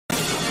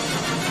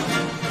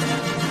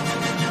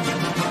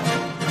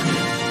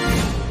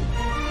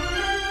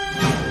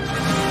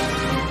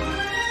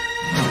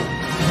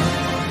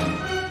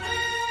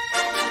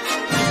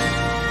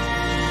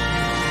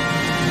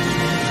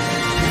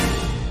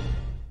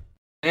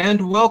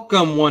And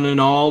welcome, one and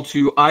all,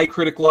 to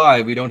iCritic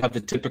Live. We don't have the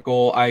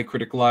typical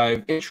iCritic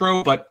Live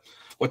intro, but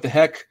what the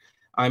heck?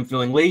 I'm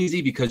feeling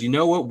lazy because you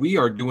know what? We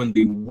are doing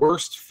the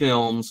worst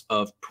films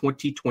of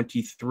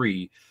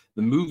 2023.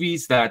 The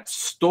movies that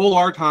stole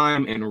our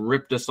time and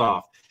ripped us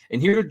off.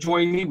 And here to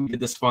join me, we did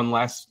this fun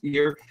last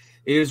year,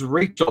 is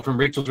Rachel from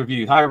Rachel's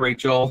Reviews. Hi,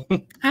 Rachel.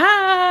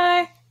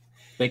 Hi.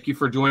 Thank you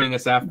for joining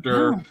us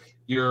after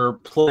your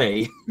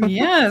play.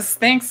 Yes,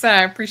 thanks.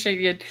 I appreciate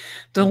you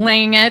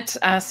delaying it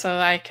so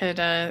I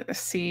could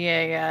see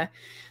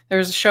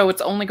there's a show.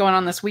 It's only going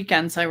on this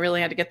weekend, so I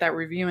really had to get that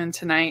review in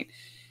tonight,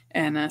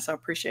 and so I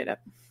appreciate it.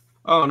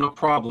 Oh, no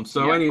problem.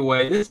 So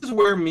anyway, this is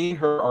where me and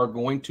her are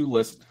going to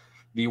list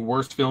the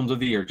worst films of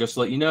the year. Just to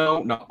let you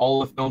know, not all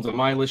the films on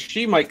my list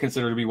she might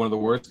consider to be one of the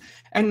worst,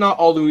 and not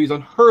all the movies on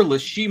her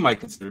list she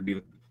might consider to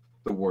be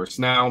the worst.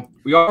 Now,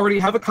 we already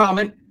have a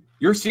comment.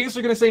 You're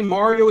seriously going to say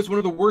Mario is one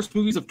of the worst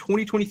movies of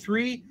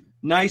 2023?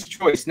 Nice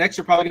choice. Next,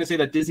 you're probably going to say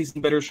that Disney's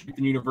in better shape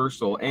than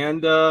Universal.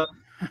 And,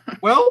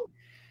 well,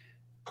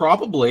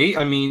 probably.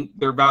 I mean,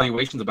 their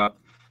valuation's about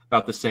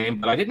the same.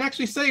 But I didn't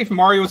actually say if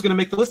Mario was going to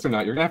make the list or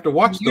not. You're going to have to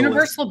watch the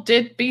Universal list.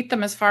 did beat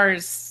them as far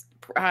as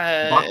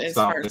box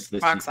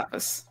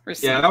office.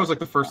 Yeah, that was like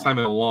the first time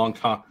in a long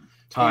time.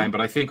 Yeah. But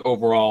I think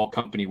overall,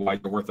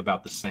 company-wide, they're worth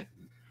about the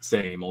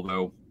same,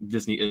 although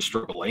Disney is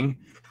struggling.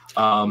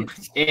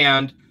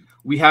 And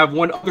we have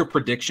one other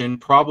prediction,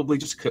 probably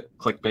just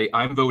clickbait.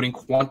 I'm voting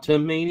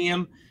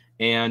Quantumanium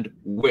and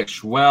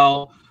Wish.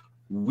 Well,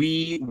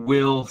 we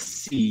will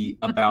see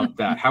about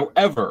that.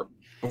 However,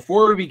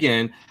 before we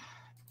begin,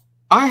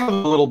 I have a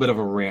little bit of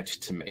a rant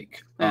to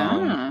make.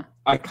 I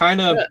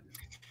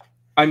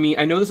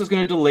know this is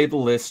going to delay the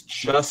list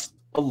just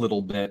a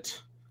little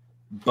bit,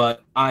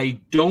 but I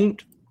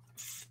don't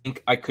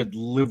think I could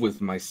live with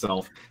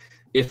myself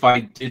if I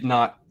did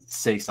not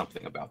say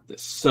something about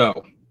this.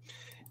 So,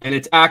 and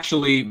it's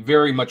actually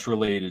very much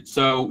related.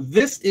 So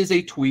this is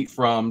a tweet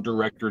from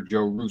director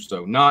Joe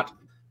Russo, not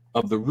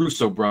of the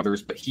Russo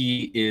brothers, but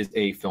he is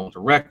a film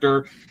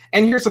director.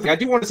 And here's the thing. I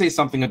do want to say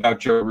something about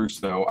Joe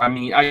Russo. I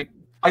mean,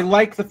 I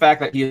like the fact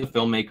that he is a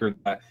filmmaker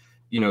that,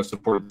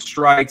 supported the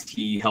strikes.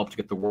 He helped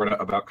get the word out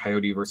about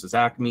Coyote versus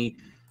Acme.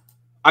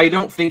 I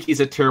don't think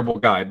he's a terrible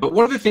guy. But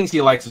one of the things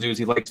he likes to do is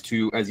he likes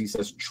to, as he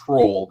says,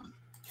 troll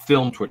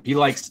film Twitter. He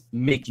likes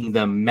making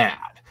them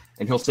mad.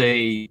 And he'll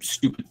say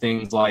stupid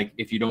things like,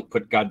 if you don't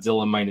put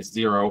Godzilla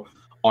 -0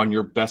 on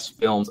your best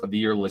films of the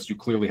year list, you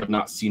clearly have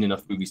not seen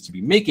enough movies to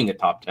be making a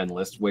top 10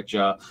 list, which,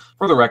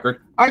 for the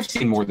record, I've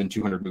seen more than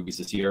 200 movies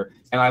this year,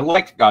 and I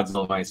liked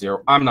Godzilla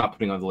 -0. I'm not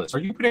putting it on the list. Are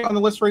you putting it on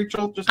the list,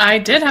 Rachel? I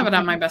did have it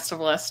on my best of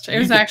list. It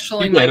was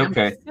actually my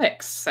number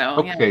 6. So,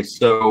 okay,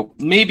 so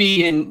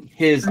maybe in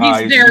his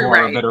eyes, you're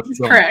a better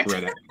film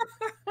critic.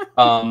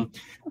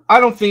 I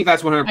don't think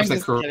that's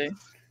 100%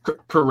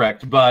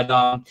 correct,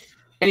 but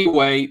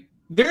anyway,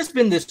 there's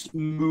been this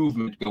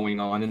movement going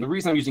on, and the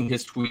reason I'm using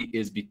his tweet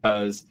is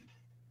because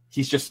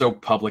he's just so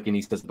public and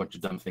he says a bunch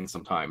of dumb things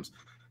sometimes,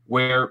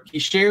 where he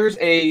shares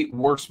a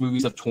worst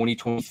movies of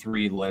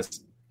 2023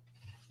 list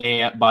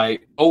by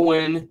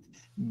Owen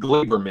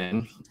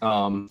Gleiberman,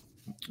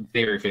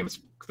 very famous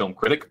film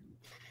critic,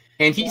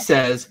 and he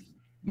says,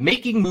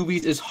 making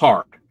movies is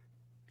hard.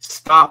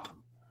 Stop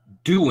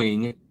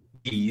doing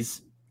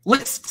these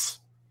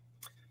lists.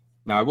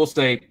 Now, I will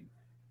say,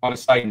 on a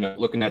side note,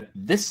 looking at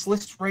this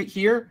list right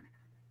here,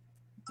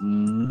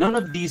 none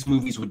of these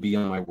movies would be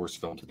on my worst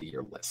films of the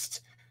year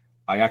list.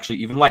 I actually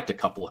even liked a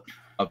couple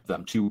of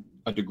them to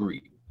a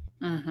degree.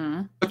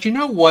 Mm-hmm. But you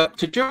know what?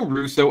 To Joe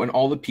Russo and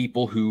all the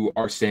people who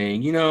are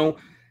saying,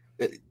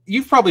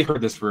 you've probably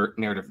heard this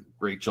narrative,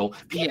 Rachel.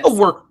 People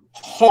work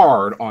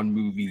hard on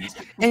movies,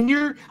 and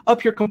you're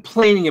up here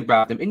complaining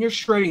about them, and you're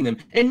shredding them,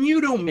 and you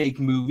don't make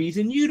movies,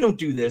 and you don't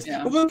do this.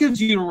 Yeah. What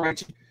gives you the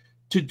right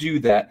to do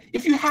that?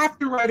 If you have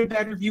to write a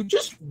bad review,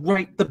 just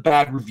write the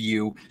bad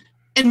review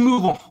and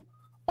move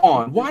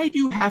on. Why do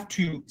you have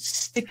to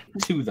stick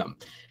to them?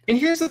 And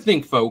here's the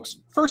thing,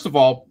 folks. First of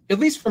all, at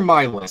least for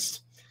my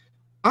list,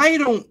 I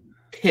don't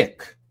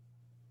pick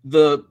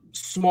the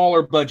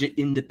smaller budget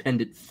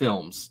independent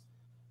films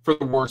for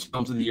the worst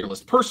films of the year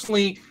list.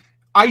 Personally,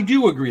 I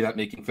do agree that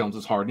making films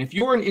is hard. And if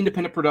you're an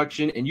independent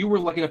production and you were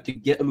lucky enough to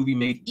get a movie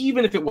made,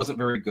 even if it wasn't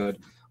very good,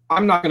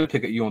 I'm not going to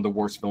pick at you on the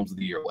worst films of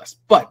the year list.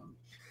 But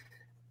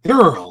there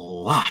are a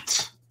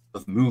lot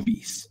of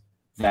movies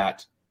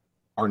that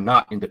are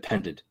not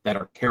independent, that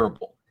are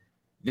terrible.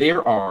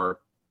 There are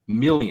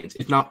millions,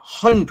 if not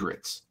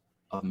hundreds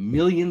of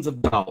millions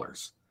of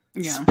dollars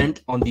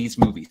spent on these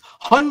movies.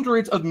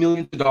 Hundreds of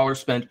millions of dollars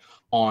spent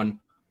on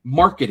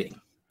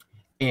marketing.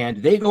 And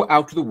they go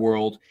out to the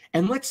world,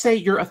 and let's say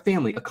you're a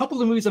family. A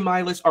couple of movies on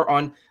my list are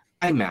on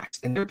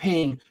IMAX, and they're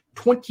paying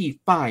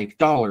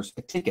 $25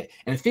 a ticket,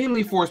 and a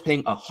family of four is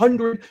paying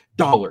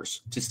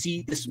 $100 to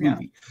see this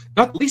movie.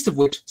 Not the least of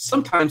which,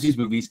 sometimes these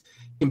movies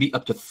can be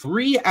up to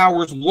 3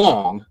 hours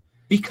long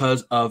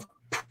because of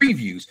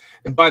previews.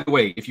 And by the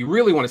way, if you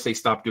really want to say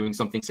stop doing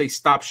something, say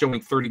stop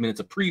showing 30 minutes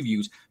of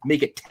previews,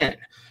 make it 10.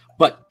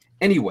 But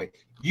anyway,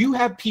 you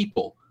have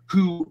people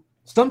who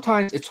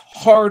sometimes it's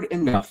hard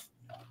enough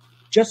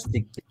just to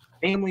get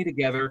family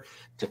together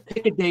to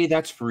pick a day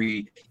that's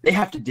free. They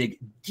have to dig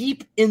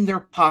deep in their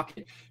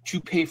pocket to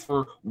pay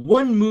for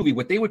one movie,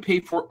 what they would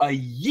pay for a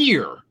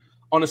year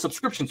on a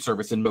subscription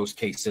service in most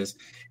cases.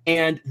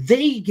 And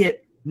they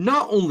get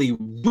not only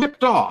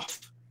ripped off,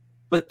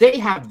 but they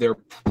have their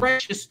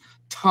precious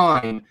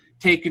time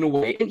taken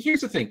away. And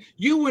here's the thing.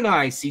 You and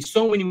I see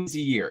so many movies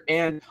a year,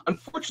 and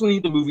unfortunately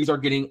the movies are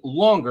getting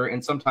longer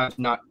and sometimes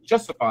not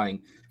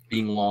justifying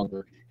being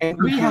longer. And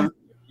we have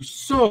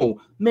so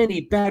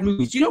many bad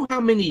movies. You know how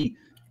many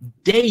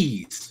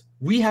days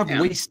we have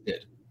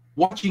wasted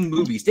watching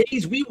movies?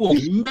 Days we will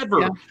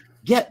never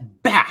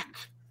get back.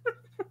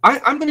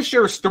 I'm going to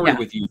share a story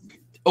with you.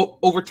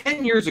 Over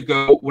 10 years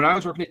ago, when I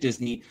was working at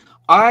Disney,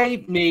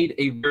 I made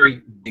a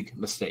very big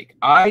mistake.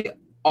 I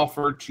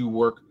offered to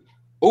work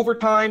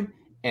overtime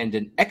and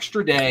an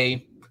extra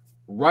day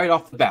right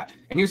off the bat.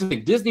 And here's the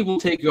thing. Disney will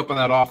take you up on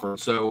that offer.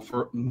 So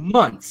for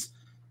months,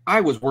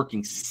 I was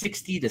working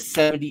 60 to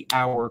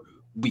 70-hour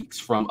weeks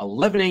from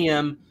 11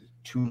 a.m.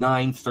 to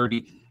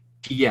 9:30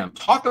 p.m.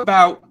 Talk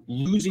about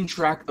losing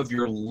track of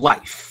your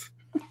life.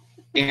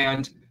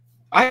 And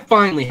I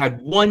finally had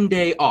one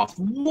day off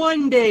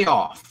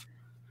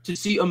to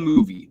see a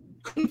movie.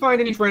 Couldn't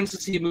find any friends to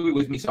see a movie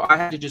with me, so I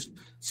had to just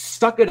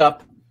suck it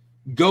up,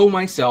 go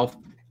myself,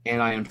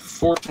 and I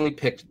unfortunately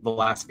picked The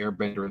Last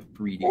Airbender in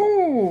 3D.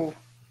 Ooh.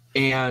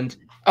 And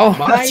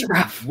my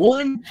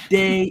one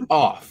day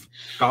off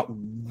got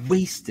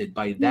wasted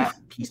by that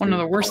piece. One of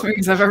the worst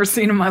movies I've ever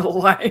seen in my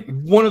life.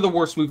 One of the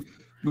worst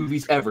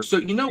movies ever. So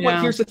you know what?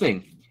 Here's the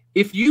thing.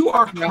 If you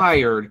are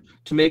hired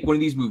to make one of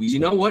these movies, you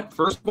know what?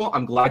 First of all,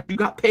 I'm glad you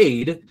got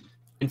paid.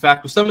 In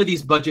fact, with some of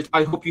these budgets,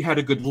 I hope you had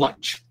a good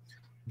lunch.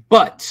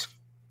 But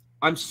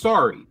I'm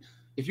sorry.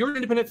 If you're an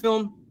independent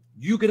film,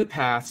 you get a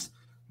pass.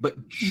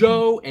 But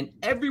Joe and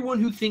everyone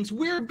who thinks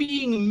we're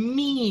being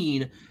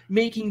mean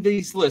making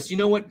these lists, you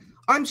know what?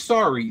 I'm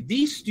sorry.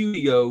 These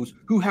studios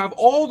who have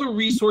all the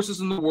resources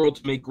in the world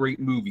to make great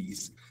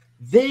movies,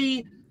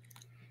 they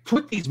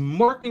put these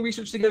marketing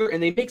research together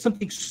and they make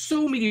something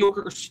so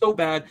mediocre or so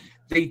bad,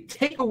 they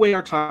take away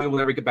our time and we'll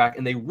never get back,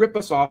 and they rip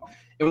us off.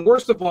 And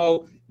worst of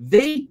all,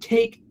 they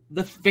take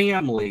the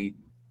family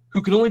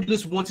who can only do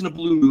this once in a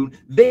blue moon,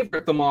 they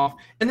rip them off,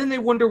 and then they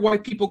wonder why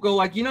people go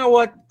like, you know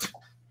what?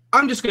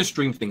 I'm just going to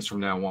stream things from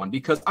now on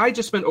because I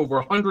just spent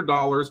over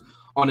 $100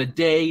 on a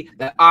day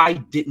that I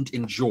didn't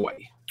enjoy.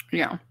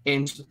 Yeah.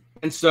 And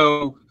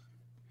so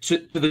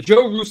to the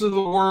Joe Russo of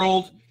the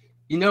world,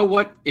 you know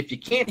what? If you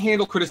can't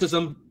handle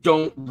criticism,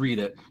 don't read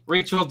it.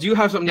 Rachel, do you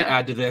have something to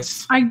add to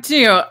this? I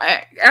do.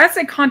 As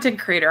a content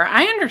creator,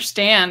 I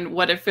understand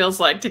what it feels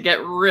like to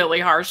get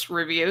really harsh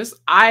reviews.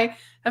 I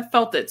have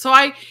felt it. So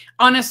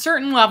on a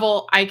certain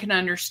level, I can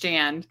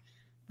understand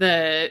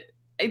it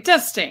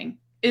does sting.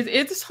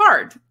 It's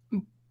hard.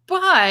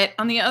 But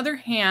on the other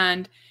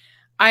hand,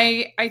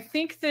 I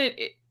think that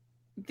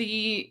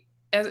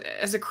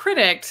as a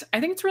critic,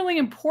 I think it's really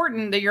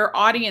important that your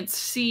audience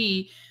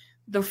see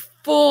the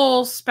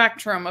full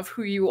spectrum of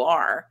who you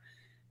are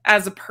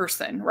as a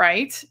person,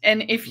 right?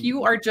 And if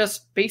you are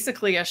just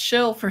basically a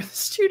shill for the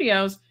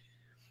studios,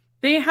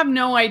 they have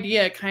no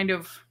idea kind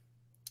of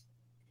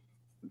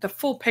the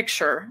full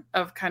picture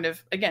of kind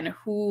of, again,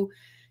 who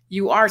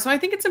you are. So I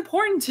think it's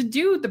important to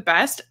do the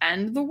best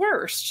and the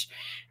worst.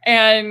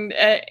 And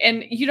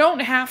you don't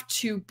have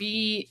to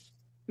be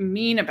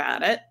mean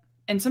about it.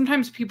 And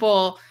sometimes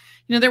people,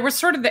 there was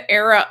sort of the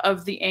era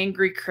of the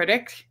angry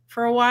critic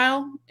for a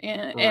while.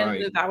 And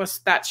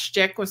that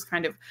shtick was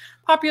kind of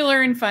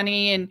popular and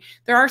funny. And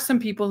there are some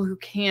people who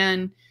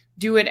can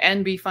do it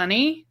and be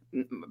funny,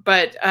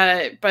 but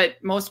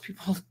most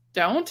people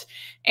don't.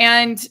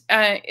 And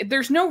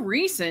there's no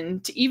reason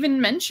to even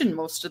mention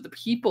most of the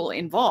people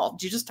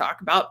involved. You just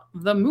talk about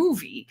the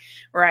movie,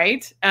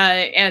 right?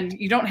 And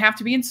you don't have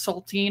to be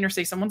insulting or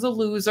say someone's a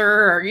loser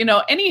or,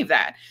 any of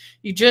that.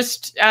 You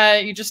just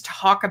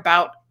talk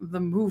about the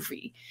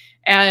movie.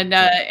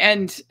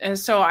 And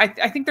so I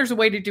think there's a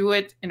way to do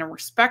it in a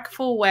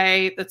respectful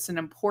way. That's an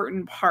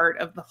important part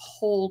of the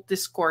whole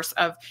discourse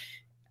of,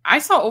 I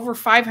saw over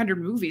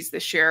 500 movies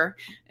this year,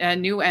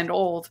 new and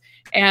old.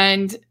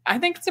 And I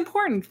think it's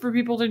important for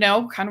people to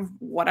know kind of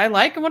what I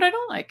like and what I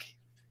don't like.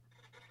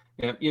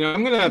 Yeah, you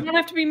don't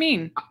have to be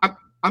mean.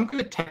 I'm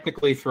going to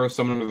technically throw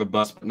someone under the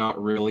bus, but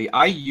not really.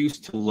 I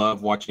used to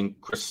love watching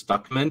Chris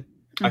Stuckman.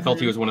 I felt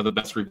he was one of the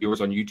best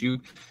reviewers on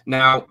YouTube.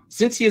 Now,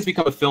 since he has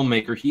become a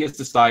filmmaker, he has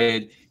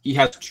decided he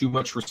has too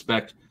much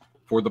respect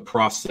for the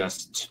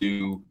process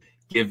to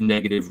give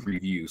negative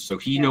reviews. So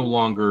he no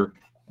longer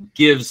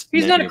gives.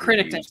 He's not a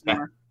critic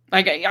anymore.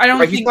 Like I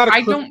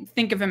don't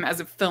think of him as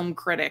a film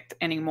critic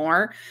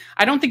anymore.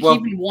 I don't think he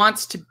even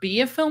wants to be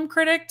a film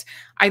critic.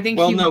 I think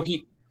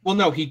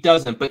he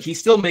doesn't, but he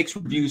still makes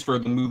reviews for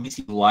the movies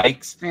he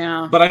likes.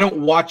 Yeah. But I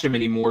don't watch him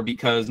anymore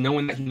because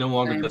knowing that he no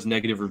longer does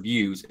negative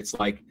reviews, it's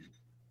like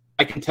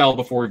I can tell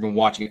before even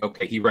watching it,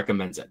 okay, he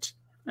recommends it.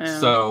 Yeah.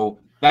 So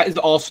that is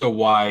also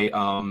why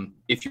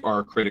if you are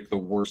a critic, the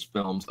worst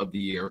films of the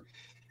year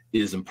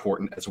is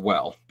important as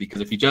well.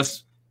 Because if you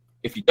just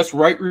if you just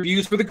write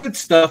reviews for the good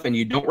stuff and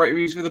you don't write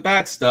reviews for the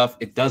bad stuff,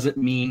 it doesn't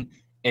mean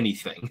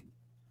anything.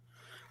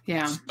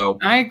 Yeah, so,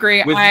 I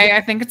agree.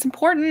 I think it's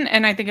important,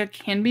 and I think it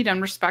can be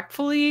done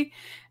respectfully.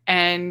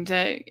 And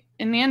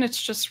in the end,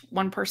 it's just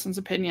one person's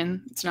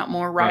opinion. It's not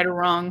more right or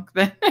wrong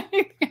than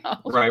anything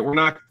else. Right. We're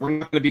not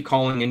going to be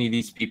calling any of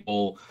these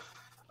people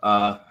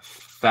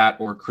fat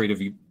or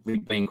creatively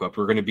bankrupt.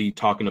 We're going to be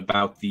talking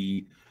about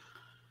the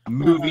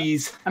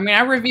movies. I mean,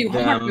 I review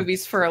Hallmark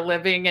movies for a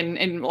living,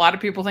 and a lot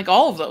of people think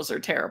all of those are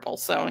terrible.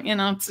 So,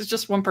 it's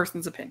just one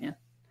person's opinion.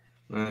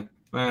 Well,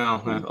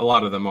 a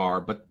lot of them are.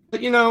 But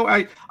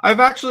I've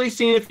actually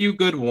seen a few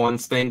good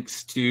ones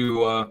thanks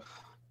to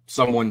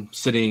someone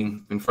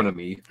sitting in front of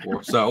me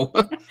or so.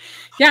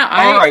 Yeah,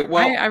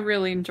 I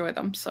really enjoy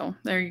them. So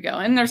there you go.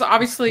 And there's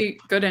obviously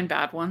good and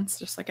bad ones,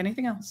 just like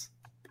anything else.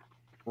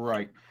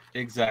 Right.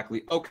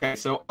 Exactly. Okay,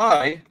 so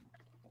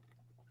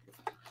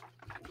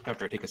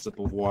after I take a sip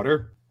of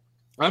water,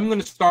 I'm going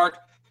to start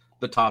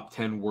the top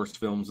 10 worst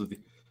films of the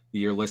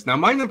year list. Now,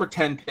 my number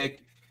 10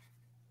 pick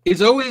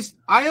is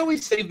I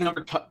always save the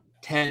number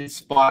 10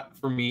 spot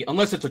for me,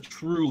 unless it's a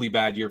truly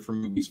bad year for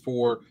movies,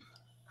 for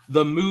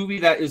the movie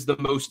that is the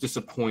most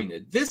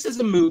disappointed. This is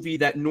a movie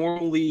that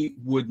normally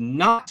would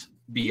not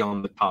be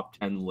on the top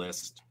 10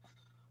 list,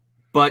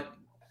 but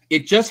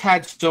it just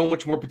had so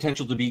much more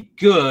potential to be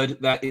good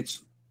that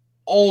it's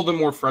all the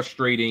more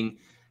frustrating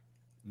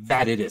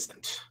that it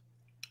isn't.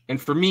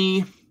 And for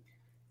me,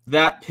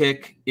 that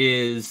pick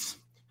is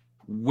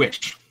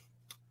Wish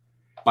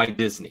by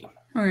Disney.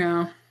 Oh,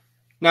 yeah.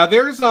 Now,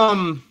 there's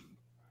some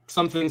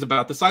things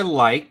about this I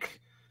like.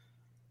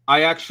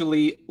 I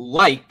actually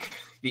like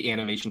the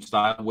animation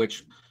style,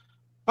 which,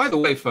 by the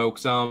way,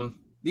 folks, the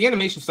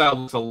animation style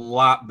looks a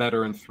lot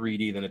better in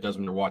 3D than it does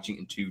when you're watching it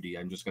in 2D.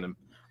 I'm just going to...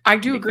 I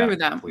do agree with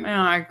that.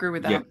 Yeah, I agree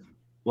with that.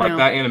 Yeah.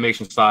 That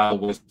animation style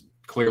was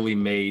clearly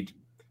made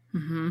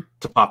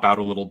to pop out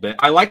a little bit.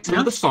 I liked some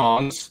of the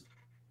songs,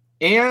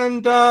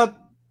 and I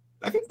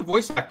think the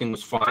voice acting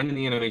was fine, and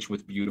the animation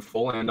was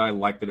beautiful, and I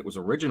liked that it was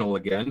original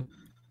again.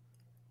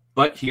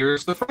 But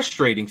here's the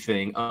frustrating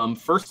thing.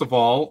 First of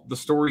all, the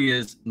story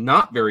is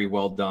not very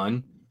well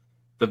done.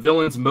 The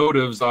villain's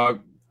motives are...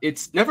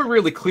 It's never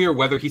really clear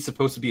whether he's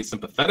supposed to be a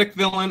sympathetic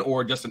villain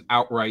or just an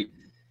outright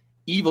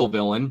evil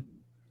villain.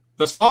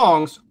 The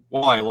songs,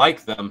 while I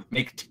like them,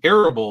 make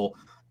terrible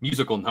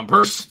musical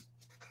numbers.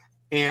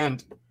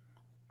 And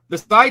the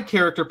side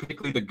character,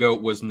 particularly the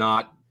goat, was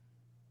not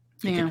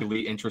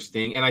particularly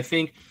interesting. And I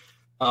think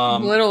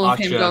little of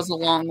him goes a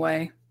long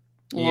way.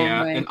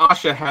 And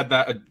Asha had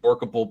that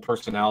adorable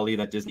personality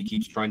that Disney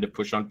keeps trying to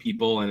push on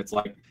people, and it's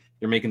like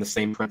you're making the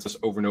same princess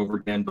over and over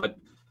again. But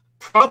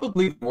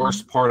probably the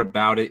worst part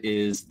about it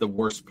is the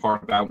worst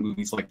part about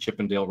movies like Chip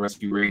 'n Dale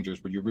Rescue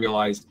Rangers, where you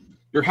realize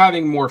you're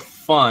having more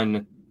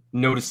fun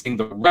noticing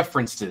the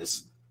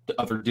references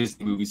to other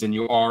Disney movies than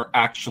you are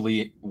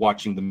actually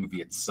watching the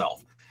movie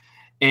itself.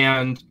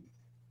 And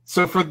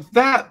so for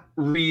that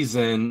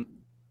reason,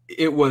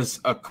 it was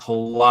a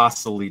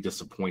colossally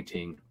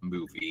disappointing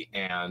movie.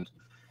 And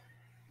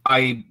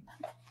I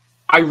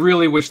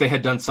really wish they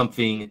had done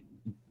something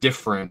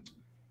different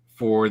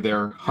for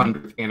their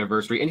 100th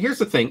anniversary. And here's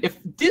the thing. If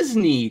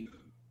Disney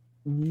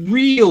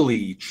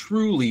really,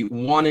 truly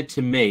wanted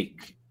to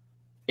make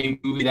a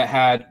movie that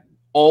had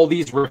all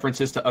these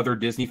references to other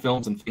Disney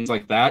films and things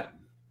like that,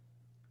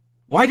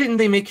 why didn't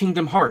they make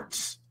Kingdom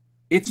Hearts?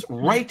 It's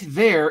right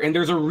there, and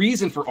there's a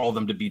reason for all of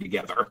them to be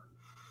together.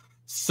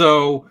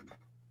 So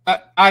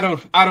I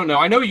don't know.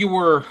 I know you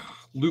were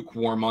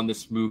lukewarm on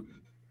this movie.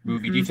 Do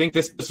you think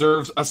this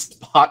deserves a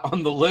spot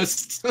on the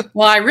list?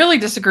 Well, I really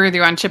disagree with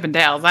you on Chip 'n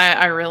Dale's.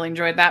 I really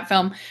enjoyed that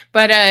film,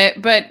 but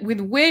with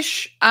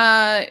Wish,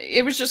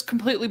 it was just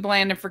completely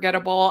bland and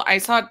forgettable. I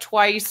saw it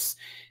twice,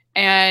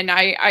 and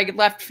I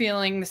left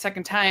feeling the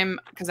second time,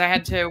 because I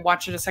had to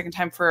watch it a second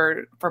time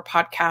for a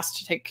podcast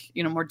to take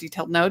more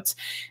detailed notes,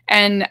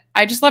 and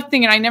I just left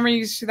thinking I never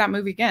need to see that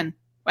movie again.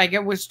 Like,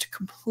 it was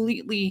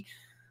completely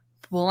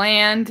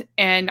bland,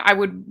 and I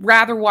would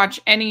rather watch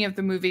any of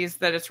the movies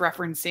that it's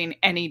referencing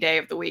any day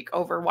of the week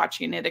over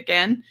watching it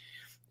again.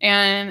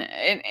 And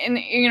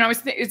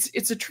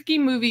it's a tricky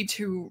movie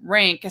to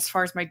rank as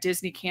far as my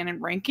Disney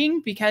canon ranking,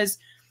 because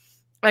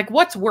like,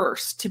 what's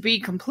worse, to be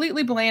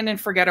completely bland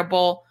and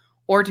forgettable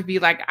or to be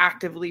like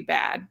actively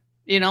bad?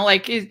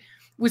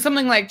 With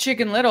something like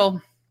Chicken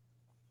Little,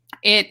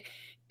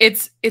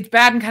 it's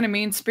bad and kind of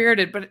mean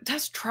spirited, but it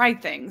does try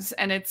things,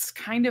 and it's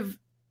kind of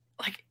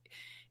like,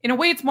 in a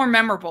way, it's more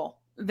memorable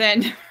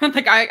than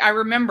like I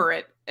remember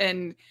it.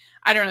 And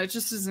I don't know,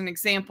 just as an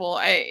example,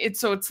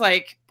 it's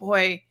like,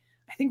 boy,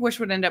 I think Wish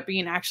would end up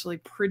being actually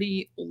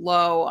pretty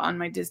low on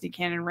my Disney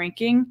canon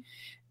ranking.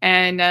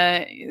 And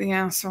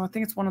so I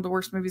think it's one of the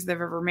worst movies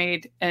they've ever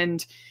made.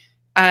 And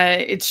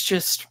it's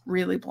just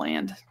really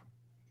bland.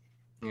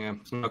 Yeah.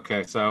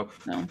 Okay. So,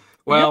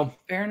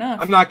 fair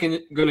enough. I'm not going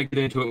to get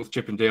into it with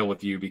Chip 'n Dale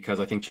with you, because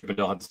I think Chip 'n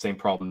Dale had the same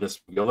problem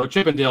this movie. Although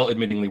Chip 'n Dale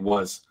admittingly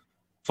was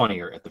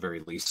funnier at the very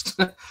least.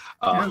 It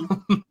was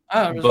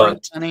really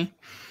funny.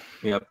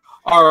 Yep.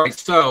 All right,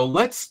 so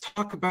let's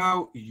talk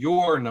about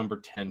your number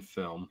 10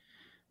 film.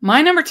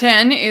 My number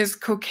 10 is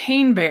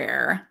Cocaine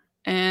Bear.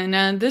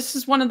 And this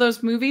is one of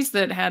those movies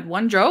that had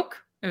one joke.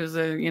 It was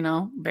a,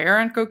 bear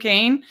on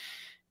cocaine.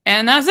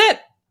 And that's it.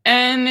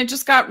 And it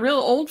just got real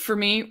old for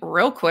me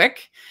real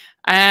quick.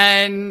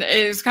 And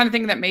it was kind of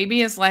thing that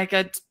maybe is like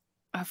a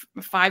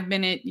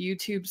 5-minute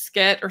YouTube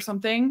skit or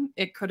something.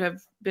 It could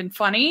have been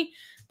funny.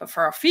 But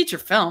for a feature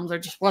film, there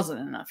just wasn't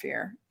enough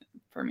here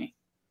for me.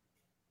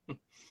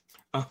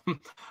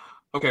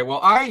 Okay,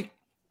 well, I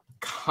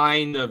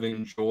kind of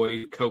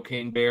enjoyed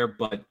Cocaine Bear,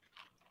 but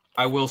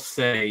I will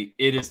say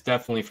it is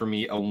definitely for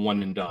me a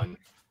one and done.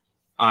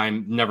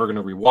 I'm never going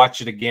to rewatch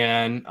it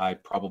again. I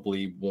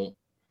probably won't.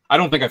 I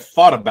don't think I've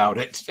thought about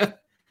it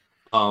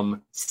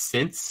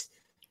since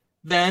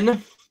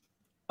then.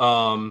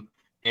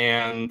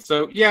 And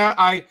so,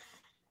 yeah,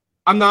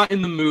 I'm not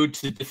in the mood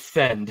to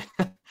defend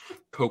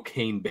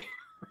Cocaine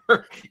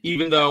Bear,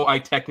 even though I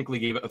technically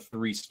gave it a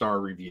 3-star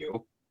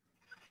review.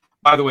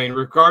 By the way, in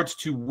regards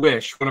to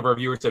Wish, one of our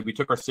viewers said we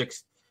took our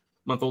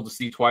 6-month-old to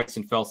see twice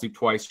and fell asleep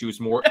twice. She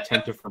was more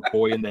attentive for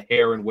Boy in the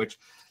Hair in Which.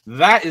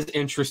 That is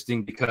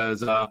interesting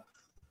because not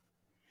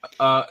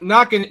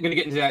going to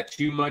get into that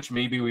too much.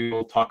 Maybe we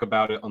will talk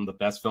about it on the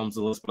best films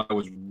list, but I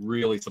was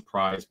really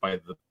surprised by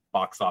the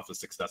box office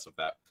success of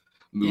that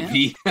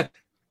movie. Yeah.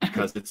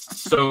 Because it's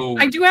so...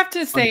 I do have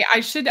to say, I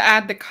should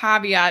add the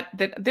caveat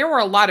that there were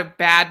a lot of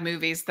bad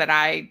movies that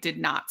I did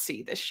not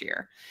see this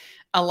year.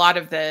 A lot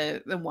of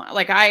the one,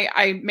 like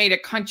I made a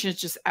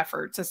conscious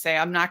effort to say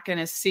I'm not going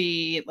to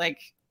see, like,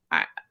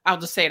 I'll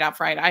just say it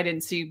outright. I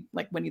didn't see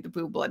like Winnie the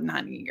Pooh, Blood and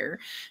Honey, or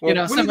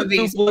some of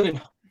these.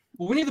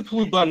 Winnie the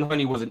Pooh, Blood and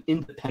Honey was an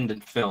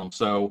independent film,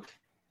 so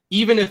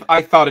even if I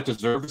thought it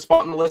deserved a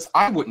spot on the list,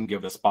 I wouldn't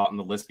give it a spot on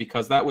the list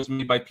because that was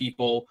made by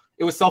people.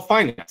 It was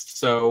self-financed,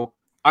 so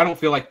I don't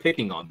feel like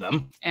picking on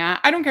them. Yeah,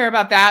 I don't care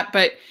about that,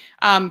 but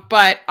I'm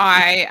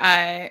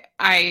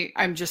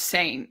just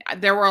saying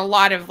there were a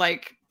lot of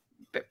like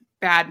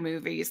bad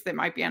movies that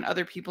might be on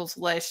other people's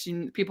lists,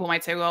 and people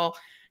might say, well,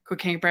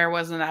 Cocaine Bear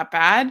wasn't that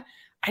bad.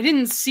 I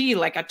didn't see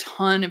like a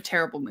ton of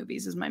terrible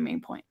movies is my main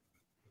point.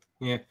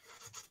 Yeah.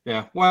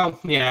 Well,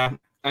 yeah.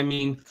 I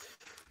mean,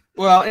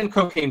 in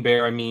Cocaine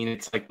Bear, I mean,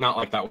 it's like not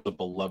like that was a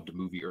beloved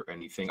movie or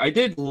anything. I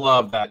did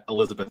love that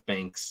Elizabeth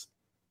Banks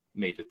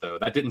made it, though.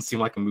 That didn't seem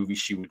like a movie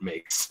she would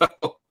make. So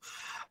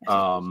it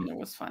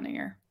was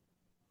funnier.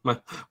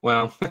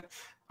 Well,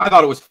 I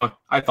thought it was fun.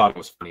 I thought it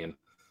was funny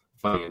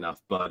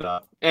enough,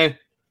 but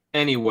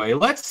anyway,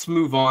 let's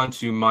move on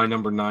to my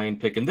number 9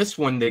 pick. And this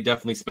one, they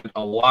definitely spent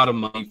a lot of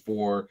money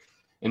for,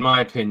 in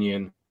my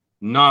opinion,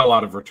 not a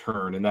lot of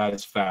return, and that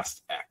is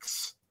Fast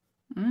X.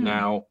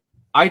 Now,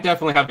 I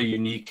definitely have a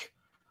unique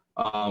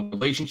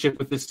relationship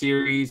with this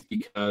series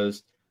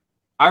because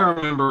I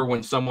remember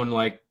when someone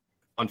like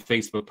on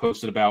Facebook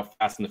posted about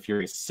Fast and the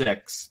Furious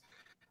 6,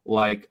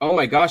 like, oh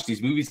my gosh,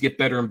 these movies get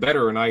better and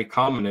better, and I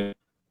commented,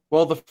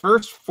 well, the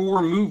first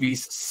 4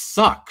 movies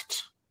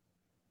sucked.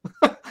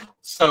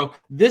 So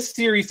this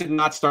series did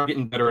not start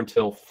getting better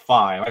until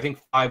 5. I think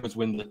 5 was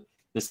when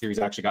this series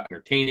actually got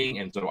entertaining,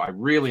 and so I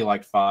really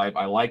liked 5.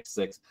 I liked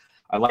 6.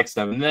 I liked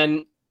 7.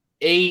 Then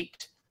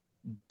 8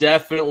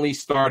 definitely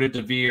started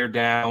to veer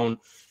down.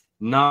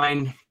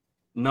 9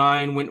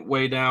 went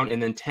way down,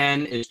 and then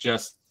 10 is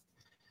just,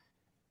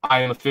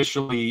 I am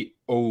officially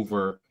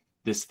over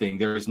this thing.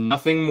 There is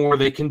nothing more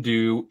they can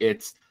do.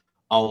 It's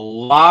a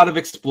lot of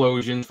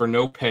explosions for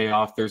no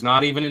payoff. There's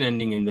not even an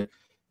ending in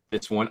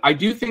this one. I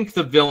do think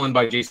the villain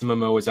by Jason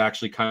Momoa is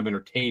actually kind of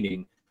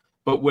entertaining,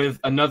 but with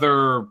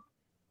another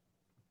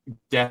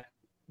death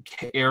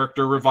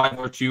character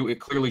revival or 2,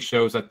 it clearly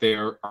shows that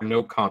there are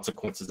no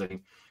consequences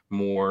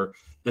anymore.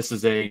 This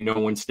is a no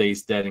one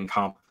stays dead in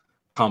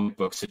comic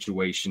book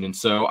situation. And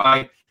so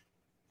I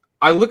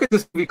look at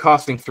this movie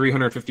costing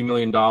 $350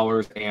 million,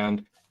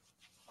 and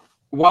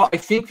while I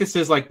think this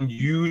is like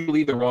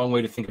usually the wrong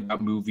way to think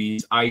about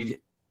movies, I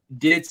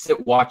did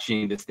sit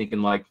watching this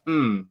thinking like,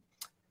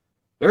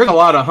 there's a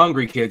lot of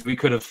hungry kids we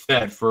could have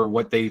fed for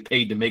what they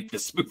paid to make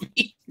this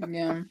movie.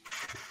 Yeah.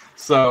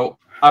 So,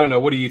 I don't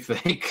know. What do you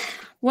think?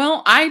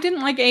 Well, I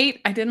didn't like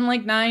 8. I didn't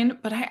like 9,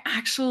 but I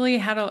actually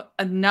had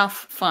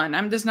enough fun.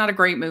 This is not a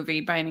great movie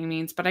by any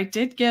means, but I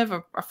did give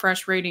a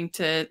fresh rating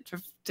to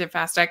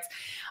Fast X.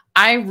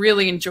 I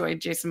really enjoyed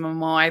Jason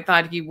Momoa. I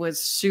thought he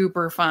was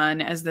super fun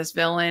as this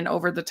villain,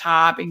 over the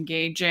top,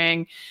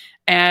 engaging.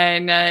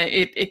 And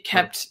it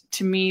kept,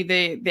 to me,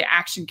 the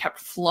action kept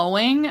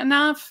flowing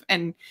enough.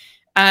 And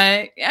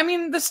I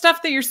mean, the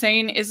stuff that you're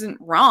saying isn't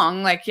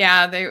wrong. Like,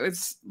 yeah, there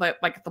was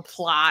like the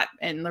plot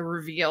and the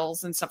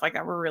reveals and stuff like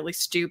that were really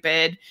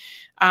stupid.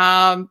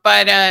 But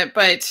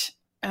I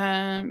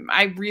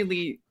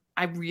really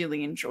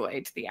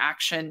enjoyed the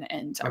action,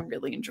 and I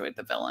really enjoyed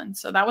the villain.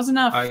 So that was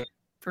enough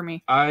for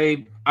me.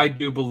 I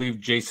do believe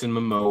Jason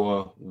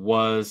Momoa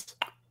was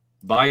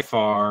by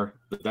far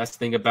the best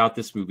thing about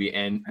this movie.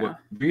 And what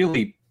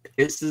really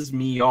pisses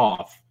me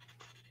off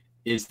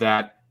is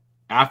that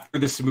after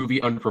this movie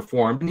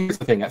underperformed, and here's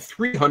the thing, at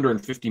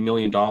 $350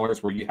 million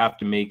where you have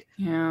to make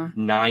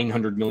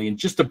 $900 million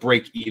just to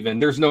break even,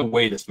 there's no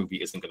way this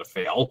movie isn't going to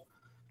fail.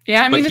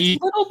 Yeah, I mean,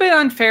 it's a little bit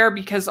unfair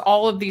because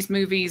all of these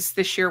movies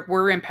this year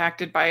were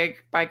impacted by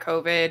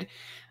COVID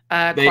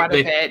quite a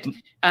bit.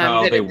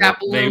 They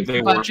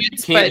were. You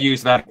can't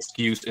use that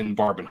excuse in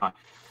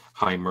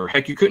Barbenheimer.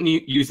 Heck, you couldn't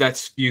use that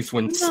excuse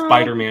when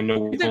Spider-Man No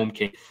Way Home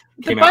came out.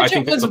 I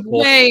think the budget was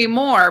way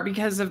more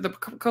because of the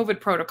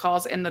COVID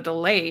protocols and the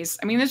delays.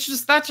 I mean, that's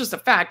just a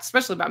fact,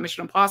 especially about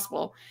Mission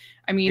Impossible.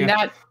 I mean,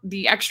 that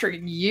the extra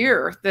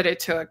year that it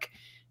took,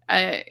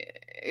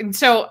 and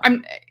so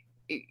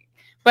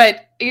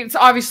but it's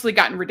obviously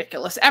gotten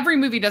ridiculous. Every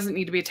movie doesn't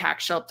need to be a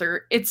tax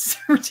shelter. It's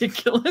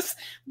ridiculous,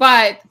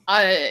 but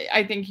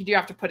I think you do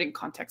have to put it in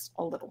context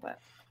a little bit.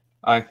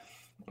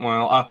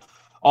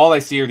 All I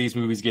see are these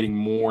movies getting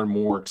more and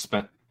more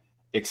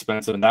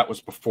expensive, and that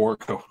was before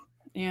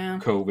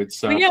COVID.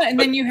 So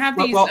then you have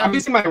these. Well, I'm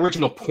missing my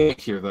original point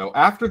here, though.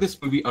 After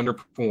this movie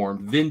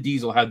underperformed, Vin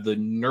Diesel had the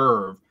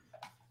nerve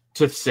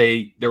to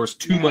say there was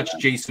too much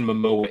Jason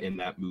Momoa in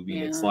that movie.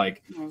 And it's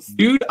like,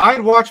 dude, I'd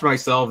watch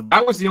myself.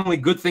 That was the only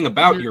good thing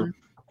about your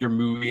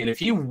movie. And if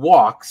he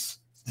walks,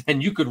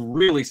 then you could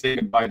really say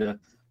goodbye to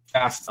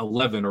Fast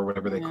 11 or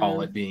whatever they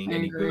call it being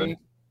any good.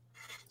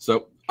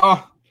 So,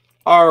 all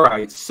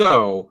right.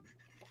 So,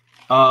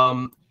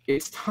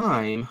 it's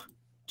time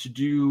to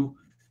do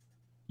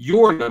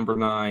your number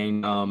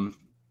 9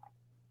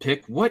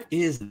 pick. What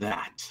is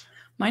that?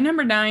 My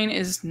number 9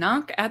 is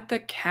Knock at the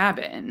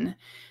Cabin.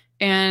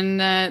 And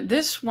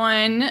this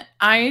one,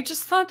 I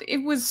just thought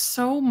it was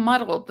so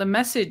muddled. The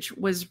message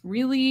was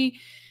really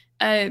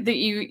that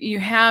you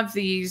have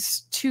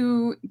these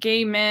two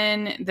gay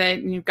men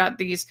that you've got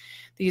these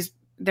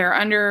they're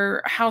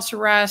under house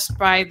arrest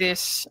by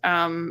this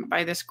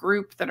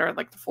group that are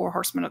like the 4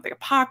 horsemen of the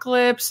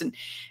apocalypse. And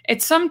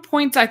at some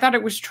points I thought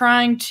it was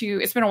trying to,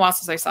 it's been a while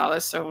since I saw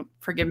this, so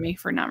forgive me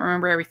for not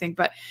remember everything,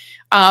 but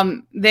at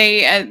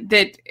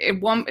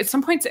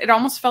some points it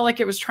almost felt like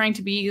it was trying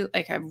to be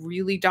like a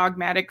really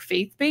dogmatic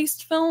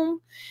faith-based film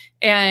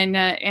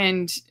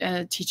and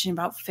teaching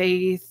about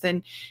faith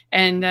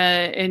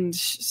and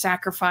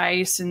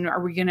sacrifice, and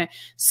are we going to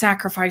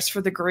sacrifice for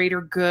the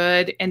greater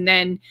good, and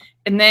then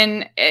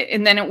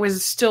it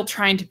was still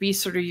trying to be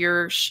sort of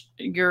your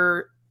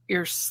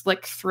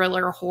slick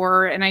thriller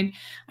horror, and I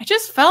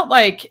just felt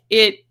like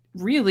it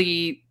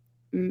really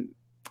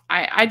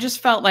I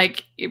just felt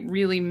like it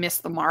really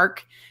missed the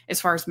mark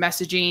as far as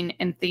messaging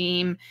and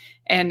theme,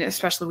 and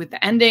especially with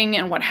the ending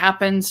and what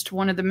happens to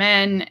one of the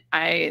men.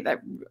 I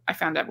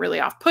found that really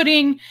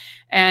off-putting,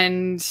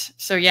 and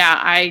so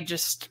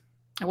it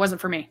wasn't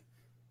for me.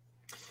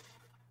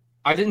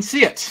 I didn't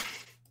see it.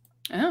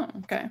 Oh,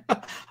 okay.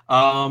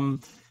 I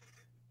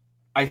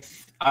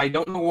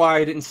don't know why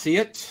I didn't see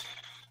it.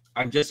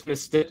 I just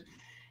missed it,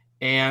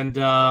 and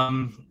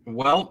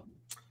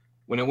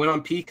when it went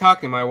on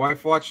Peacock and my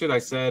wife watched it, I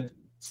said,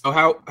 "So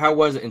how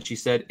was it?" And she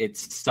said, "It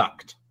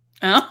sucked."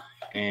 Oh.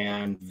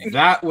 And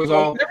that was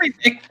all.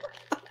 Everything.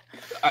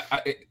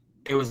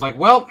 It was like,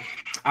 well,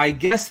 I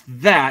guess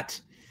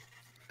that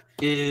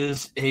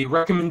is a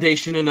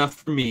recommendation enough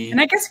for me.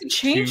 And I guess he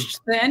changed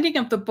the ending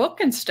of the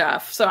book and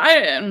stuff. So I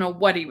don't know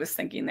what he was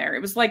thinking there.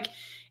 It was like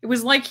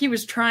he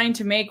was trying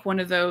to make one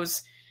of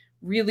those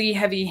really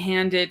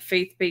heavy-handed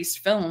faith-based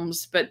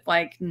films, but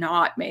like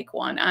not make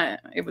one.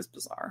 It was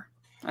bizarre.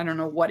 I don't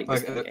know what he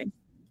was thinking.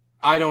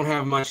 I don't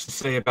have much to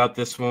say about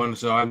this one,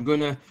 so I'm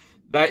gonna.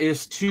 That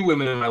is 2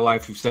 women in my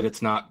life who've said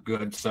it's not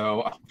good,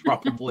 so I'll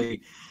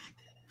probably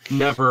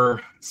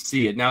never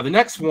see it. Now, the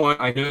next one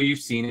I know you've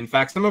seen. In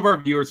fact, some of our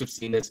viewers have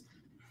seen this.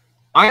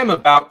 I am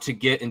about to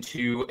get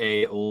into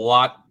a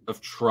lot of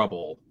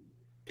trouble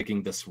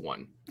picking this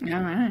one.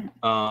 All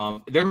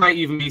right. There might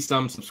even be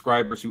some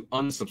subscribers who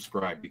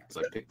unsubscribe because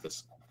I picked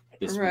this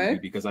movie,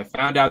 because I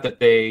found out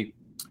that they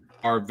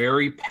are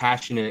very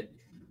passionate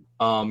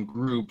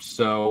group.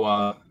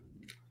 So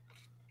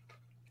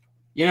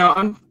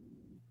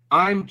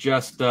I'm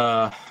just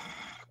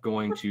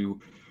going to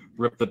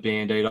rip the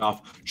Band-Aid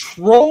off.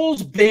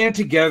 Trolls Band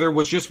Together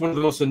was just one of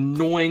the most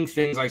annoying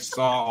things I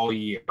saw all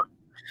year.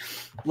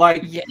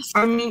 Like, yes.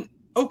 I mean,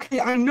 okay,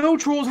 I know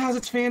Trolls has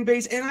its fan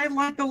base, and I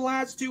like the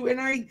lads too, and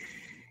I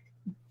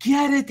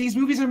get it. These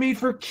movies are made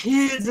for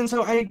kids, and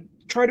so I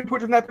try to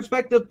put it from that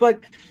perspective, but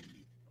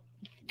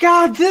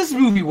God, this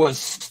movie was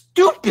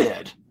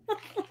stupid.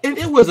 And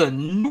it was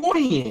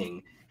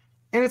annoying.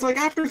 And it's like,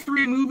 after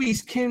 3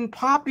 movies, can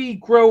Poppy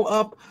grow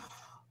up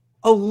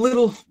a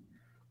little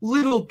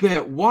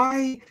bit?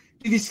 Why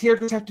do these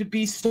characters have to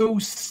be so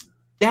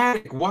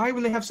static? Why,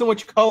 when they have so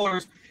much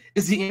colors,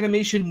 is the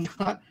animation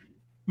not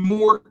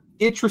more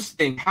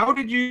interesting? How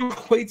did you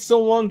wait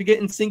so long to get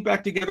in sync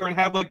back together and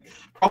have like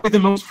probably the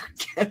most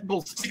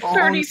forgettable song?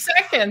 30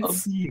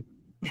 seconds.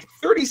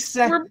 30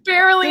 seconds. We're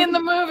barely in the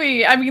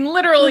movie. I mean,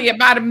 literally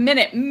about a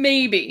minute,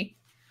 maybe.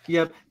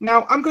 Yep.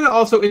 Now, I'm going to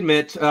also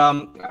admit,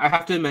 I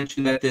have to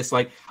mention that this,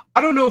 like, I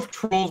don't know if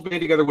Trolls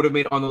Band Together would have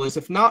made it on the list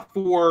if not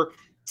for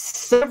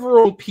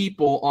several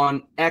people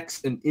on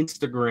X and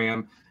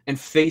Instagram and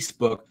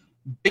Facebook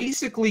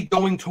basically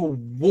going to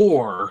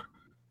war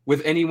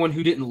with anyone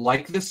who didn't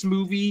like this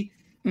movie.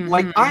 Mhm.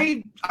 Like,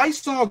 I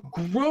saw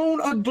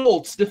grown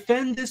adults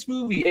defend this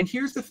movie, and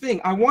here's the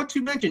thing. I want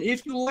to mention,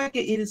 if you like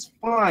it, it is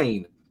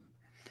fine.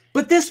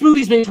 But this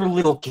movie's made for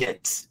little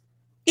kids.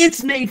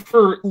 It's made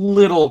for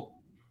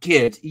little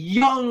kids,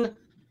 young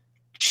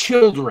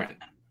children.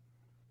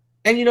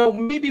 And, you know,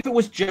 maybe if it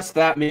was just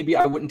that, maybe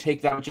I wouldn't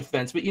take that much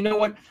offense. But you know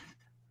what?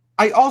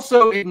 I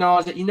also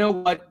acknowledge that, you know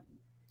what?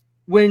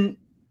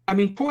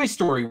 Toy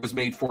Story was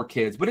made for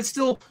kids, but it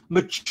still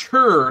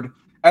matured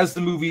as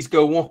the movies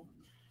go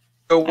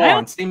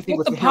on. Same thing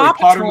with the Harry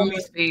Potter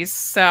movies.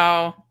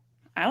 So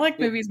I like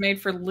movies made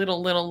for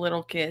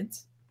little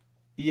kids.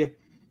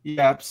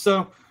 Yeah.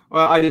 So,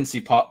 I didn't see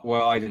Paw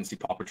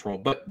Patrol,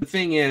 but the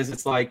thing is,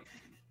 it's like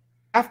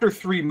after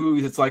 3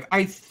 movies, it's like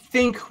I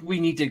think we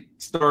need to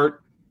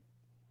start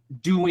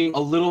doing a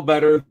little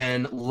better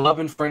than Love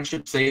and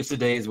Friendship Saves the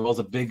Day, as well as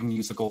a big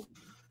musical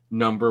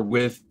number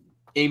with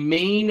a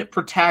main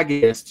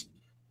protagonist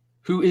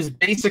who is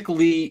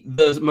basically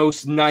the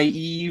most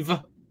naive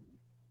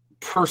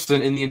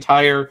person in the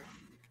entire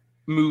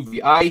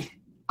movie. I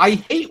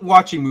hate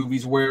watching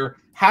movies where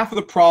half of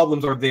the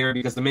problems are there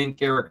because the main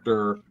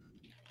character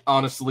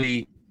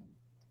honestly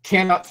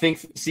cannot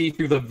see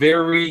through the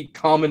very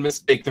common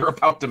mistake they're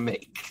about to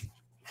make.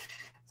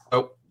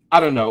 So I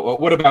don't know.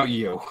 What about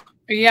you?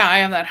 Yeah, I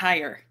have that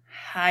higher.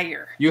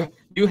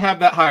 You have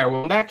that higher.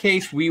 Well, in that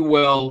case, we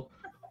will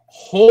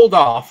hold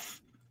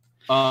off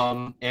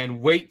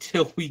and wait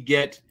till we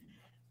get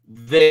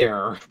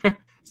there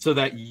so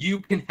that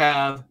you can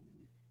have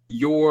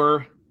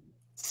your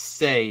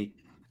say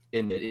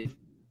in it.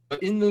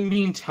 But in the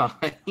meantime,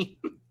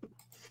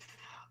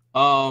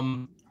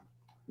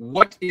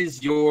 what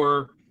is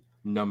your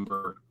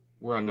number?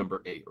 We're on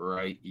number 8,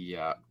 right?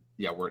 Yeah,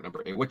 we're at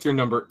number 8. What's your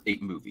number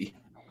 8 movie?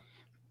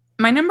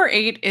 My number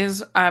 8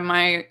 is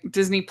my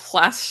Disney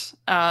Plus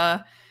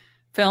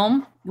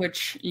film,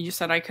 which you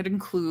said I could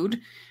include.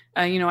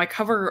 I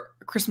cover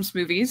Christmas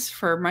movies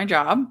for my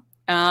job.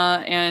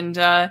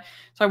 So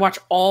I watch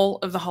all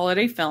of the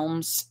holiday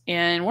films.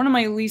 And one of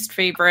my least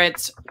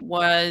favorites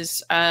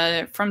was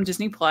from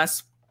Disney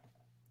Plus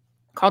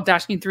called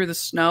Dashing Through the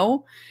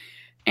Snow.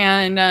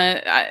 And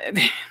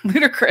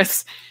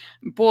Ludacris,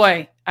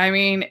 boy, I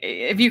mean,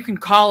 if you can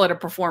call it a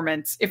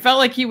performance, it felt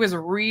like he was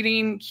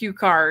reading cue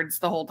cards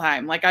the whole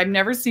time. Like, I've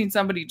never seen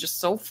somebody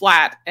just so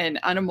flat and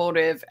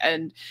unemotive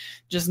and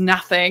just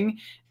nothing.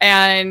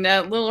 And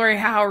Lil Ray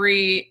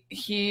Howery,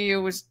 he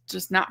was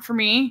just not for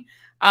me.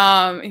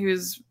 He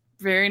was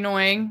very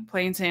annoying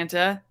playing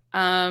Santa.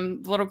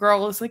 The little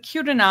girl was like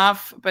cute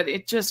enough, but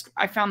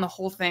I found the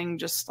whole thing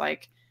just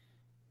like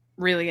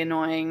really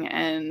annoying,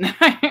 and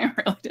I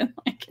really didn't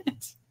like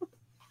it.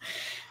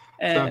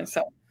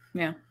 So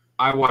yeah.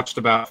 I watched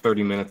about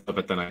 30 minutes of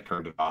it, then I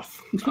turned it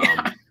off.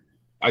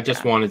 I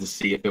just wanted to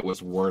see if it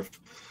was worth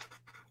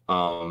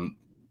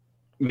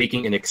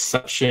making an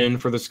exception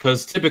for this,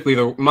 because typically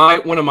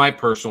one of my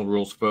personal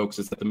rules, folks,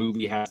 is that the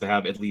movie has to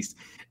have at least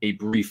a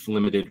brief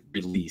limited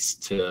release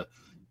to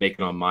make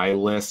it on my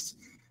list.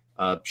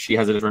 She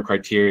has a different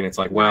criteria, and it's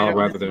like, well,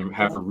 rather than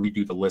have her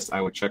redo the list,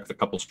 I would check the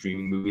couple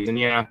streaming movies, and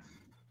yeah,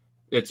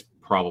 it's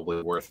probably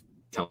worth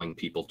telling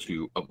people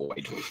to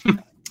avoid.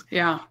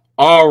 Yeah.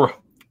 All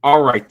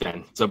right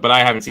then. So, but I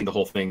haven't seen the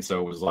whole thing, so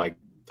it was like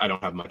I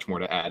don't have much more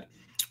to add.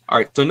 All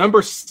right. So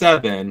number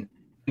 7,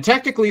 and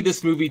technically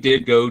this movie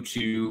did go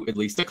to at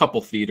least a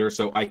couple theaters,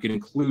 so I could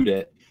include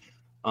it.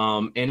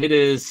 And it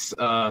is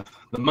The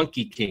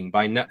Monkey King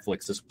by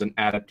Netflix. This was an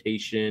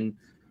adaptation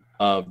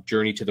of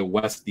Journey to the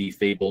West, the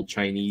fabled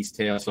Chinese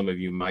tale. Some of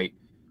you might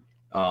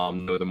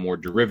know the more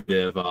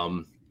derivative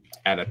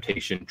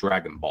adaptation,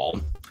 Dragon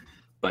Ball.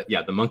 But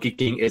yeah, The Monkey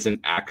King is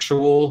an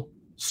actual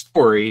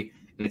story,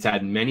 and it's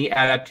had many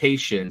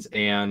adaptations,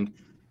 and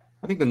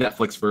I think the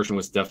Netflix version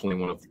was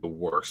definitely one of the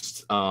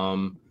worst.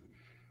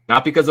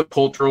 Not because of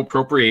cultural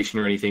appropriation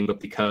or anything, but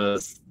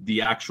because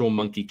the actual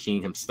Monkey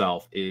King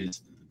himself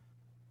is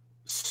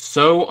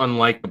so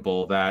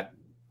unlikable that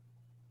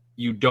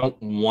you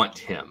don't want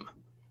him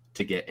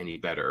to get any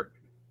better.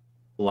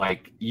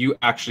 Like, you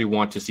actually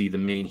want to see the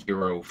main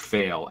hero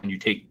fail, and you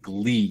take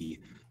glee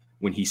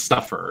when he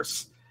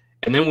suffers.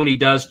 And then when he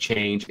does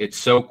change, it's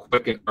so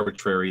quick and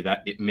arbitrary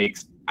that it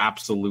makes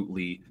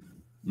absolutely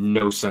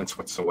no sense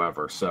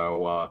whatsoever.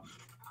 So,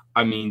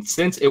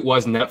 since it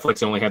was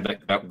Netflix, it only had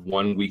that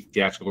 1 week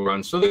theatrical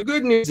run. So the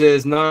good news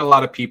is not a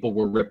lot of people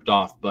were ripped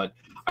off, but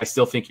I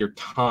still think your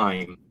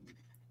time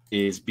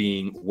is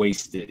being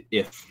wasted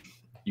if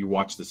you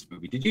watch this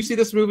movie. Did you see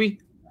this movie?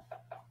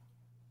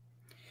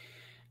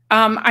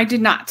 I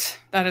did not.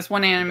 That is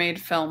one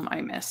animated film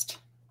I missed.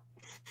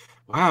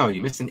 Wow,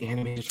 you missed an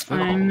animated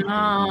film.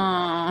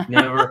 I know.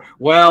 Never.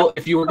 Well,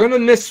 if you were going to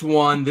miss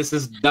one, this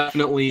is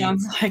definitely...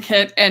 Sounds like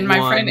it. And my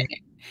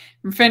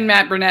friend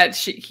Matt Burnett,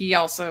 he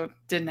also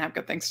didn't have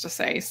good things to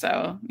say.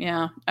 So,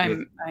 yeah,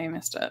 I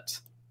missed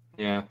it.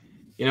 Yeah.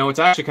 It's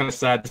actually kind of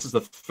sad. This is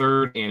the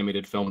third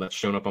animated film that's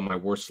shown up on my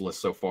worst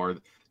list so far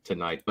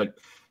tonight. But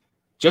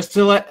just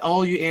to let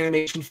all you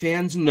animation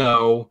fans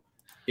know,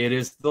 it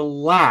is the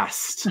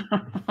last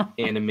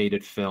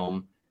animated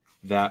film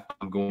that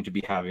I'm going to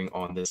be having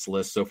on this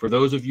list. So for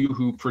those of you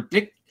who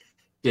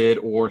predicted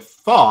or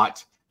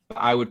thought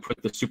I would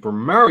put the Super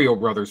Mario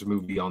Brothers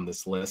movie on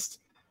this list,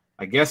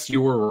 I guess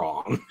you were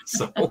wrong.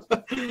 So,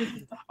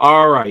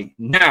 all right.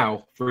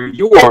 Now, for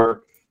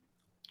your...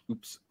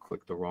 Oops,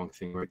 clicked the wrong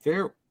thing right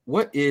there.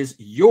 What is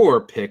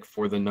your pick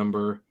for the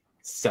number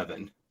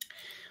 7?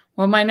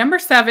 Well, my number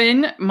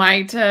 7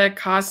 might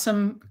cause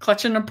some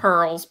clutching of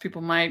pearls.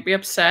 People might be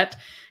upset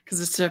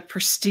because it's a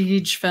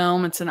prestige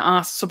film. It's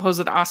an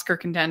supposed Oscar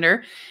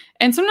contender.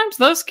 And sometimes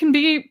those can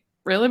be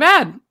really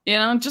bad.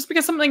 Just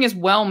because something is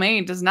well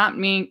made does not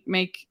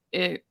make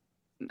it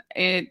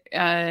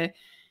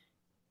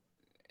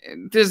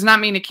does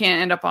not mean it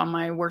can't end up on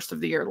my worst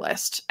of the year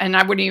list. And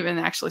I wouldn't even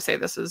actually say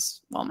this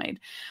is well made.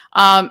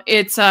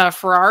 It's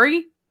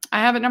Ferrari. I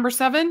have at number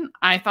 7.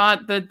 I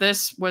thought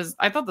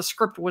the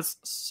script was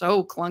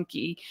so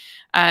clunky.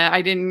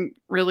 I didn't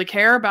really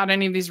care about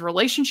any of these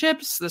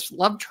relationships, this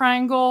love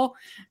triangle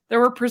that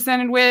we're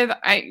presented with.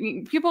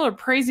 People are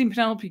praising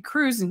Penelope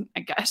Cruz, and I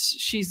guess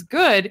she's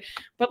good,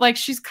 but like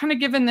she's kind of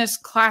given this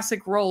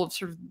classic role of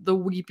sort of the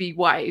weepy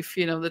wife,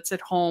 that's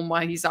at home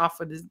while he's off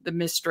with the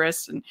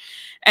mistress.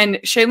 And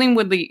Shailene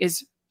Woodley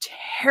is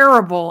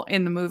terrible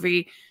in the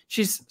movie.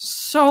 She's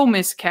so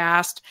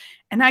miscast.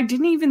 And I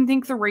didn't even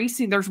think the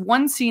racing, there's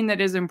one scene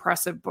that is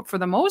impressive, but for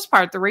the most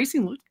part, the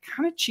racing looked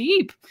kind of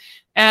cheap.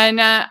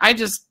 And I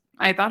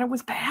thought it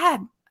was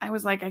bad. I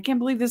was like, I can't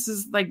believe this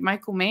is like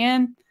Michael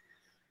Mann.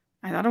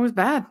 I thought it was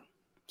bad.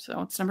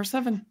 So it's number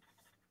 7.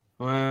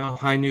 Well,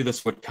 I knew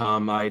this would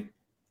come. I'd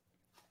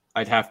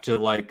have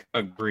to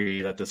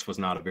agree that this was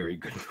not a very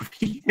good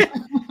movie.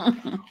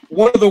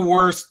 One of the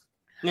worst.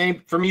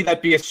 For me,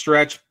 that'd be a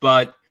stretch,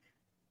 but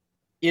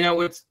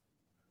it's,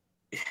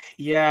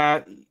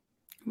 yeah.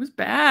 It was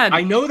bad.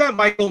 I know that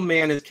Michael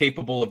Mann is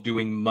capable of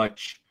doing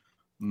much,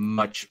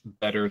 much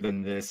better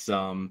than this.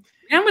 I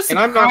was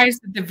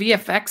surprised that the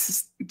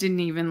VFX didn't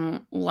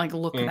even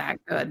look that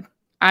good.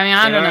 I mean,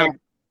 I don't know.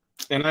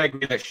 And I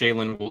agree that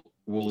Shailene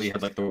Woodley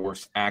had the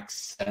worst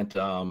accent.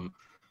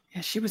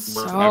 Yeah, she was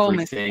so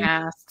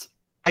miscast.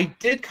 I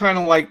did kind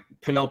of like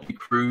Penelope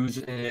Cruz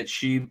in it.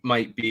 She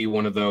might be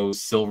one of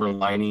those silver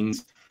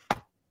linings,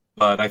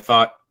 but I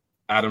thought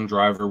Adam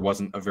Driver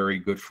wasn't a very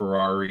good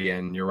Ferrari,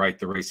 and you're right,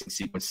 the racing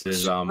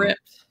sequences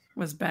script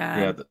was bad.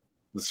 Yeah,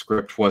 the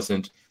script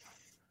wasn't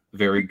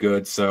very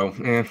good, so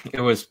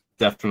it was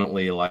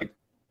definitely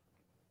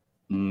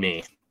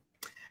meh.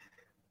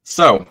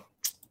 So,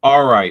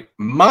 all right,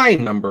 my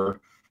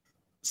number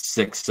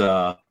 6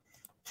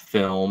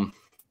 film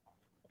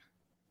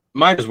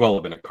might as well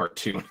have been a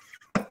cartoon.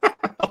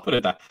 I'll put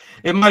it that.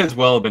 It might as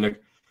well have been a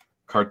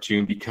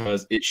cartoon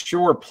because it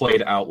sure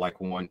played out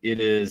like one. It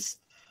is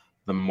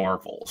The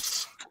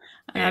Marvels.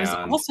 That is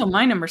also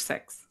my number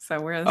 6. So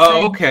we're the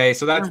same. Okay.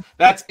 So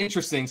that's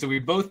interesting. So we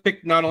both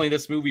picked not only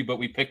this movie, but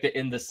we picked it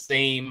in the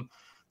same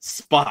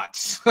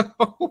spot.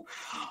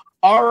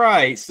 All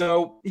right.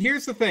 So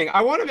here's the thing.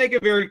 I want to make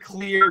it very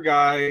clear,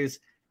 guys.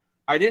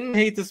 I didn't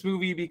hate this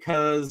movie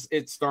because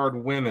it starred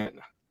women.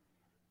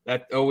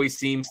 That always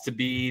seems to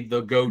be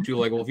the go-to.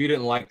 Well, if you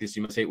didn't like this,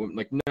 you must hate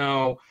women.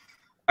 No.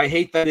 I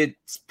hate that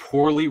it's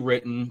poorly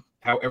written,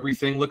 how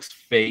everything looks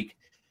fake,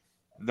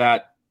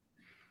 that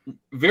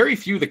very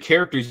few of the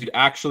characters you'd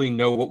actually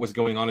know what was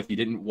going on if you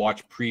didn't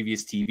watch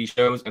previous TV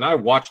shows. And I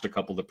watched a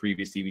couple of the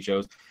previous TV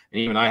shows,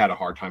 and even I had a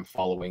hard time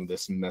following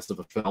this mess of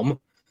a film.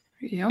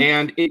 Yep.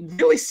 And it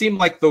really seemed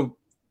like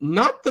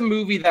not the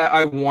movie that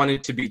I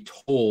wanted to be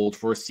told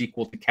for a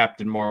sequel to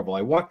Captain Marvel.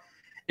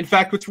 In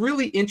fact, what's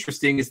really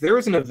interesting is there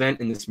is an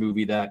event in this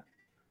movie that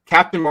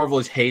Captain Marvel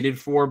is hated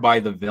for by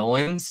the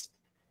villains.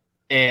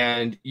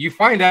 And you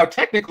find out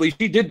technically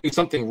she did do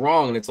something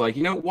wrong. And it's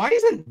why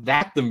isn't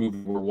that the movie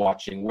we're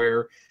watching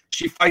where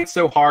she fights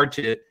so hard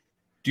to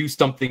do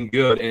something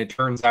good? And it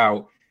turns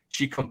out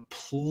she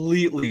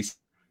completely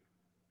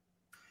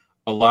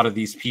a lot of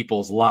these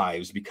people's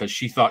lives because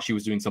she thought she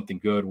was doing something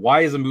good.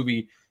 Why is a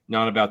movie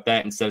not about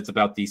that? Instead, it's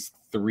about these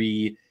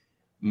 3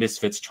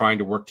 misfits trying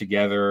to work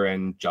together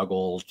and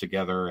juggle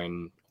together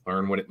and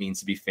learn what it means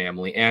to be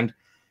family. And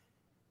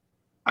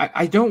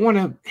I don't want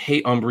to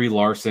hate on Brie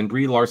Larson.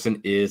 Brie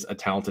Larson is a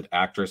talented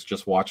actress.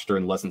 Just watched her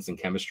in Lessons in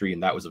Chemistry,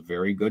 and that was a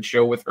very good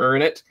show with her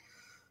in it.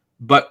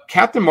 But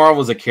Captain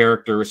Marvel as a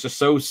character is just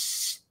so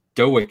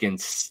stoic and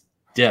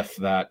stiff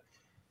that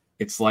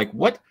it's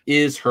what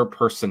is her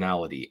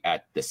personality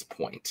at this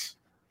point?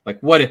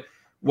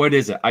 What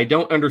is it? I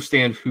don't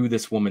understand who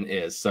this woman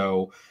is.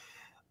 So,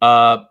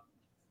 although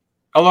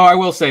I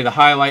will say the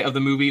highlight of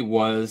the movie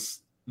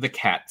was the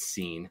cat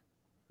scene.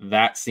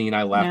 That scene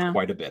I laughed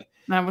quite a bit.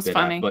 That was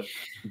funny. But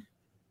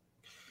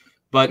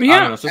yeah, I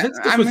don't know. So since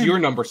this was your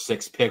number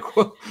 6 pick.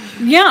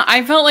 Yeah,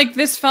 I felt like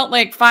this felt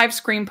like 5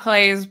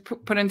 screenplays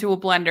put into a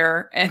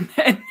blender. And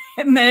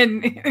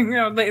then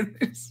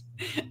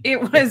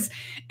It was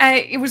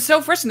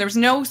so frustrating. There was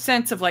no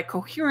sense of like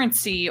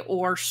coherency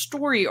or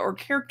story or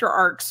character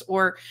arcs,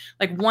 or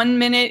like 1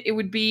 minute it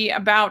would be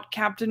about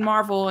Captain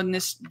Marvel and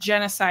this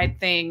genocide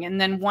thing, and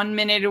then 1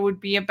 minute it would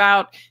be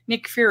about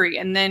Nick Fury,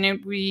 and then it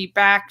would be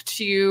back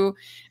to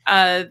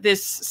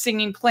this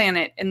singing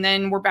planet, and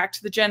then we're back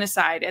to the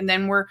genocide, and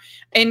then we're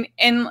and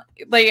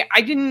like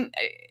I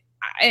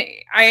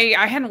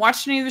hadn't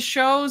watched any of the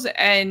shows,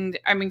 and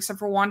I mean, except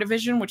for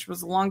WandaVision, which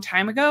was a long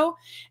time ago,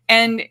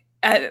 and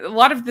a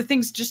lot of the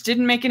things just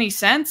didn't make any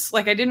sense.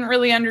 Like, I didn't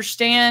really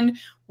understand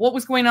what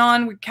was going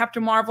on with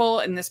Captain Marvel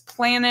and this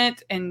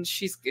planet, and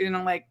she's,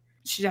 like,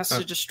 she has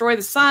to destroy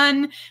the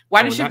sun.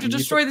 Why does she have to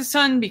destroy the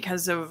sun?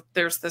 Because of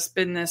there's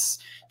been this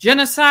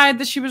genocide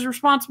that she was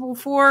responsible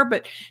for,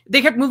 but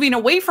they kept moving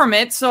away from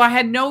it, so I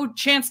had no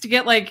chance to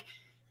get like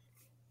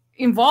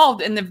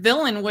involved. And the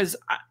villain was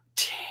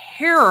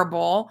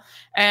terrible,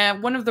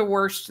 one of the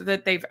worst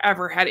that they've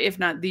ever had, if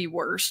not the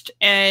worst.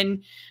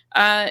 And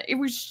it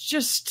was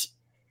just,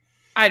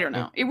 I don't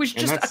know. It was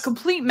just a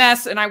complete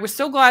mess. And I was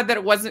so glad that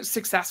it wasn't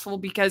successful,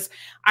 because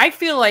I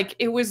feel like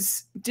it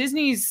was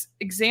Disney's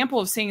example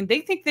of saying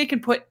they think they can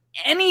put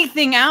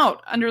anything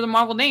out under the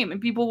Marvel name and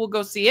people will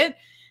go see it.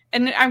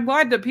 And I'm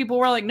glad that people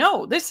were like,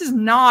 no, this is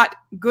not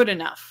good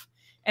enough.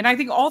 And I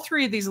think all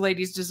three of these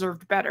ladies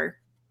deserved better.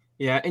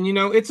 Yeah. And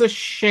it's a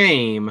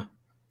shame.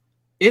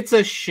 It's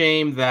a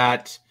shame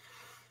that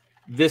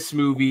this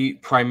movie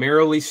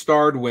primarily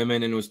starred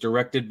women and was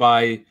directed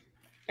by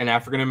an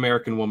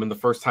African-American woman, the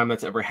first time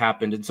that's ever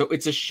happened. And so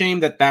it's a shame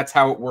that that's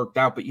how it worked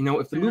out. But,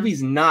 if the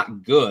movie's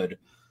not good,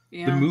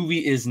 the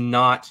movie is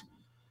not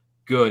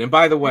good. And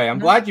by the way, I'm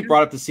glad you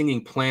brought up the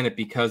Singing Planet,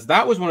 because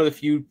that was one of the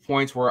few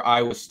points where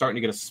I was starting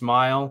to get a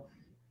smile,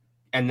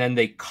 and then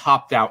they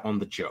copped out on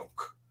the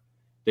joke.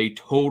 They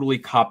totally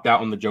copped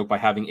out on the joke by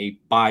having a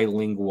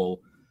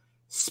bilingual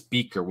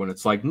speaker, when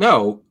it's like,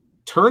 no,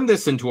 turn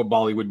this into a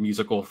Bollywood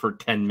musical for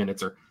 10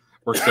 minutes or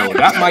so.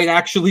 That might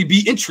actually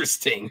be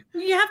interesting.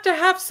 You have to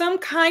have some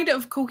kind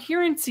of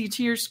coherency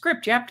to your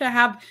script. You have to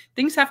have,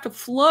 things have to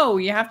flow.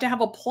 You have to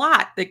have a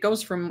plot that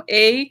goes from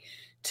A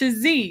to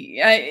Z.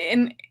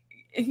 And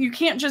you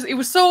can't just, it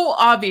was so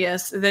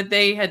obvious that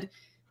they had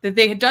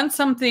done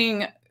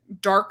something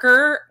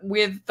darker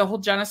with the whole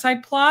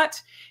genocide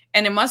plot,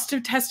 and it must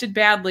have tested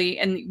badly.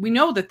 And we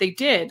know that they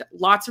did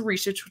lots of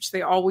research, which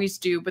they always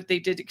do, but they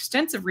did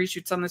extensive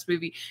reshoots on this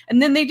movie.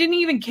 And then they didn't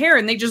even care,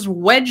 and they just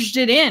wedged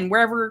it in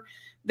wherever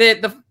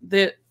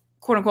the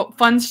quote unquote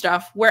fun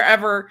stuff,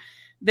 wherever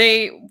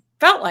they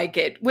felt like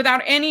it,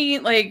 without any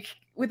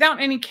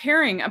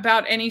caring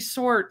about any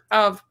sort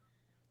of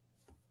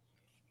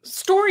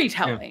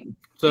storytelling.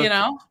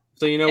 Yeah.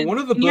 So, one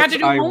of the books you had to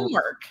do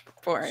homework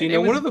for it.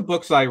 So, one of the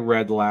books I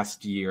read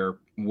last year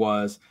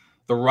was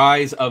The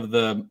Rise of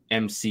the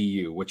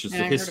MCU, which is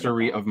the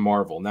history of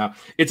Marvel. Now,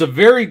 it's a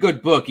very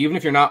good book, even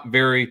if you're not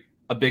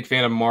a big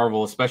fan of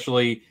Marvel,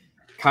 especially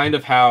kind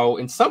of how,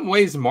 in some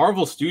ways,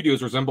 Marvel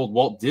Studios resembled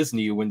Walt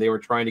Disney when they were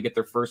trying to get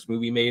their first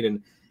movie made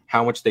and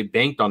how much they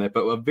banked on it.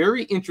 But a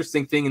very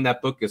interesting thing in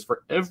that book is,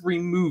 for every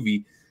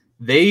movie,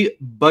 they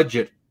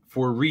budget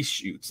for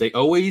reshoots. They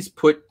always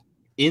put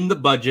in the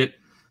budget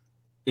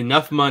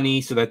enough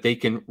money so that they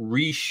can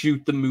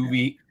reshoot the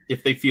movie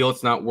if they feel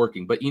it's not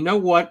working. But you know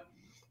what?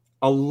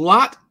 A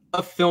lot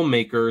of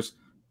filmmakers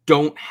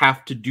don't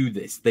have to do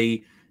this.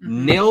 They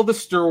nail the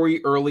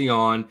story early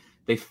on,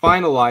 they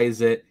finalize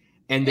it,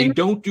 and they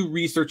don't do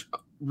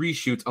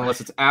reshoots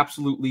unless it's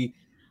absolutely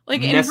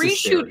necessary. In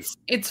reshoots,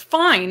 it's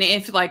fine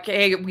if, like,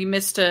 hey, we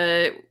missed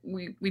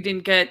we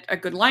didn't get a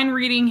good line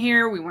reading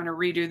here, we want to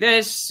redo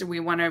this, we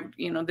want to,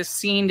 this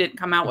scene didn't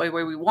come out the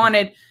way we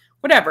wanted,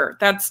 whatever,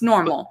 that's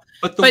normal.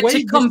 But the way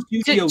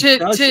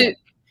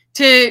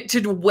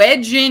to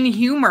wedge in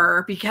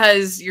humor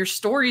because your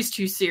story's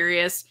too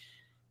serious,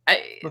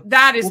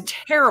 that is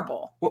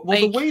terrible. Well,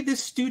 the way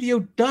this studio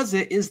does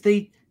it is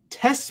they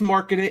test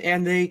market it,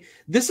 and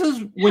this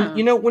is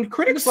when when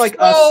critics like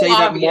us say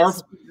that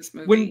Marvel,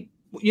 when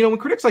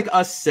critics like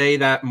us say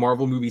that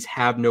Marvel movies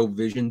have no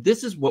vision,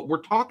 this is what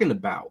we're talking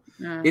about.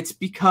 It's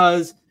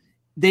because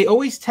they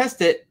always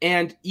test it,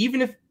 and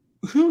even if,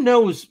 who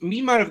knows,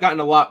 we might have gotten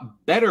a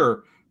lot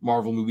better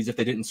Marvel movies if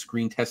they didn't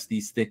screen test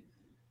these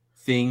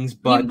things.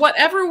 But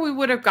whatever we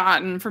would have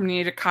gotten from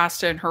Nia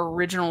DaCosta and her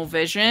original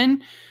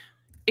vision,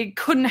 it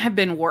couldn't have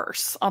been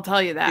worse. I'll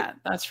tell you that.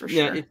 That's for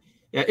sure.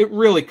 It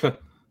really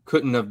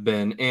couldn't have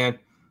been.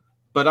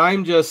 But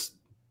I'm just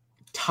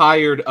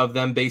tired of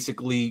them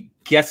basically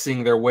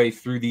guessing their way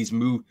through these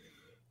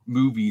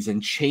movies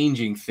and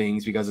changing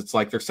things, because it's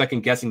like they're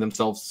second guessing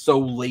themselves so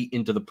late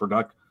into the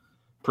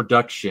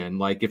production.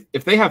 Like,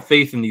 if they have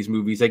faith in these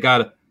movies,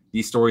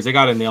 these stories, they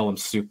gotta nail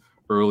them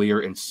earlier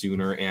and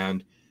sooner.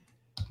 And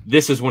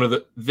this is one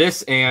of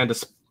this and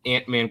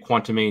Ant-Man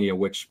Quantumania,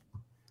 which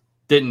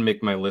didn't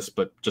make my list,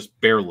 but just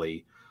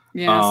barely.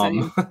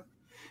 Yeah.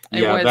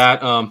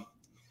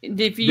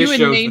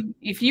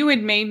 If you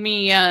had made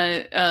me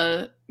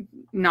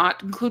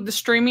not include the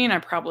streaming, I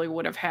probably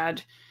would have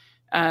had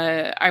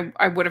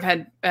I would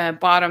have had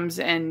Bottoms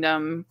and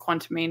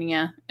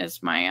Quantumania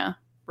as my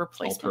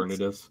replacements.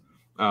 Alternatives.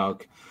 Oh,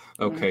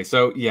 okay.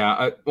 So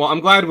yeah, well, I'm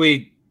glad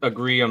we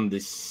agree on the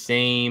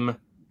same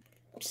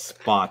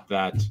spot.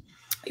 That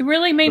it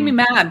really made me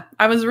mad.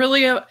 I was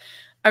really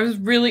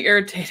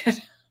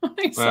irritated.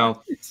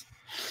 Well,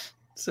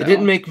 so. It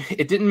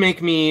didn't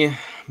make me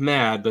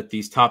mad, but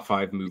these top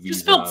 5 movies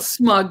just felt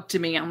smug to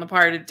me on the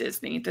part of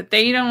Disney that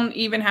they don't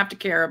even have to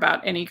care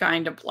about any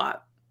kind of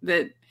plot,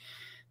 that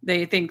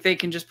they think they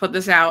can just put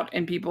this out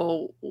and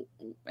people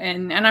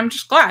and I'm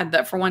just glad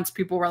that for once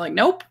people were like,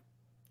 nope,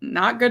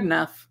 not good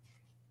enough.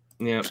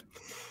 Yeah.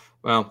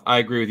 Well, I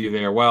agree with you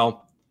there.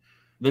 Well,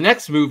 the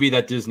next movie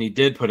that Disney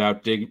did put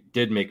out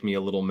did make me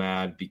a little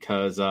mad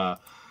because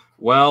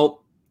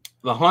well,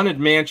 The Haunted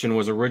Mansion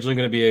was originally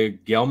going to be a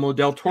Guillermo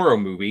del Toro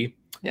movie.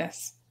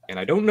 Yes. And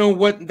I don't know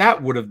what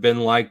that would have been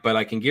like, but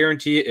I can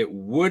guarantee it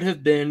would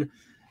have been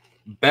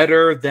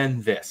better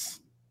than this.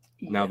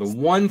 Yes. Now, the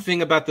one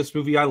thing about this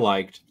movie I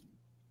liked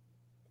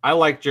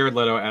Jared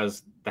Leto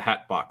as the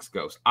Hatbox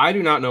Ghost. I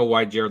do not know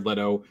why Jared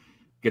Leto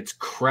gets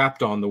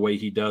crapped on the way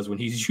he does when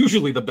he's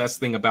usually the best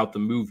thing about the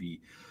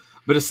movie.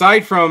 But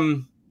aside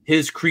from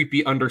his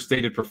creepy,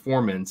 understated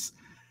performance,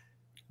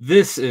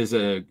 this is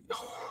a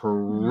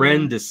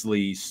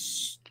horrendously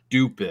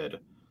stupid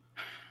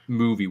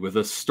movie with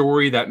a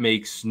story that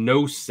makes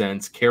no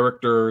sense,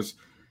 characters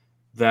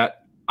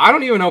that I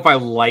don't even know if I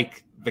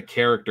like the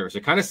characters.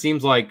 It kind of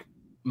seems like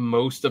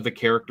most of the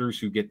characters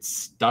who get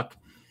stuck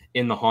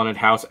in the haunted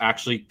house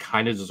actually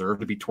kind of deserve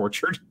to be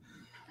tortured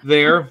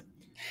there.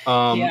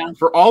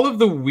 For all of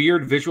the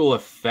weird visual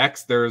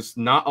effects, there's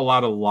not a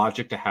lot of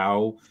logic to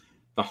how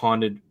the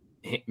Haunted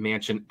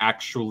Mansion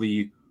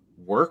actually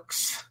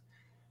works.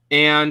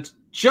 And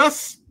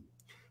just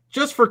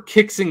for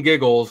kicks and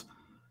giggles,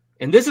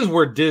 and this is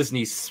where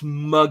Disney's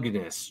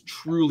smugness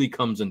truly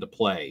comes into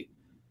play,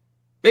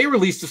 they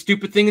released a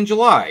stupid thing in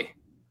July,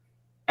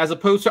 as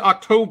opposed to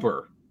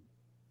October,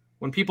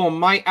 when people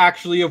might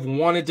actually have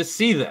wanted to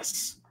see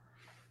this.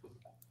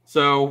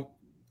 So,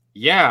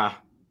 yeah.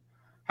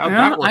 How'd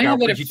that work I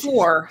out have it at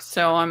 4,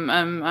 so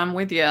I'm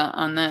with you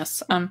on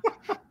this.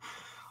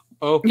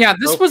 Oh yeah,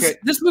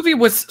 this movie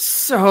was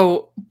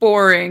so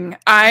boring.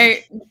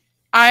 I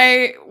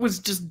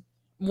was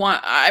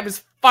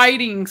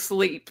fighting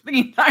sleep the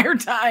entire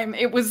time.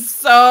 It was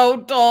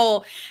so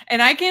dull.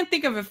 And I can't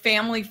think of a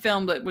family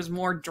film that was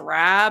more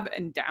drab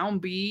and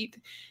downbeat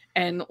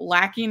and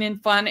lacking in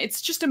fun.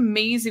 It's just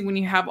amazing when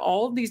you have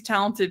all of these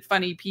talented,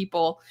 funny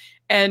people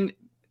and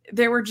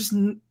they were just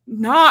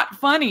not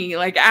funny,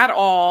 like, at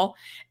all.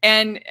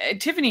 And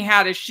Tiffany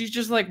Haddish, she's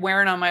just like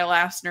wearing on my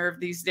last nerve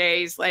these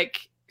days.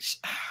 Like,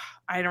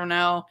 I don't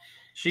know.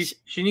 She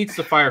needs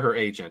to fire her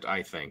agent,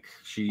 I think.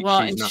 She's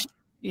not been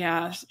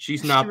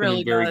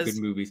in very good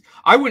movies.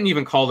 I wouldn't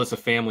even call this a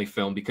family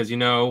film because,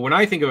 when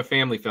I think of a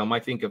family film,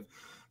 I think of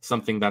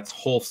something that's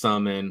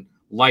wholesome and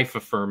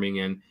life-affirming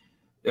and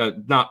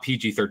not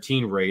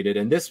PG-13 rated.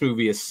 And this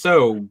movie is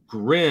so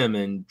grim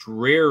and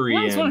dreary.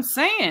 That's what I'm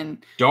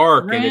saying.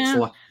 Dark. Grim. And it's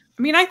like,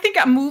 I mean, I think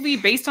a movie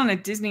based on a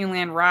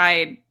Disneyland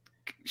ride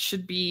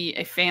should be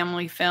a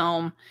family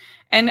film.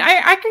 And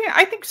I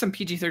think some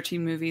PG-13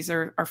 movies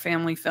are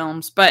family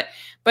films, but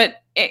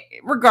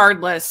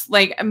regardless,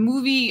 like a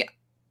movie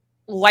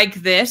like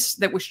this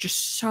that was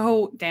just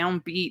so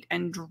downbeat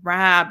and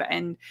drab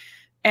and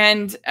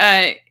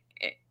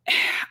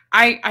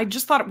I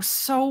just thought it was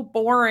so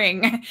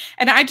boring.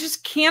 And I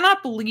just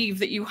cannot believe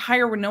that you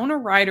hire Winona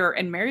Ryder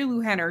and Mary Lou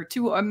Henner,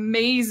 2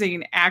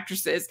 amazing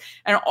actresses,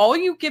 and all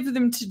you give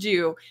them to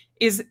do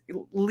is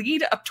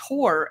lead a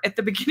tour at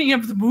the beginning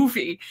of the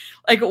movie.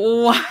 Like,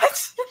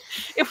 what?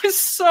 It was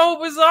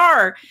so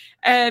bizarre.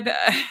 And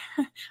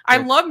I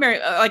love Mary.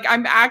 Like,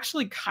 I'm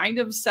actually kind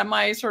of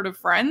semi sort of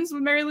friends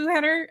with Mary Lou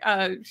Henner.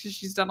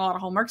 She's done a lot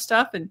of Hallmark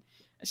stuff, and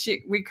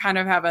we kind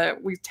of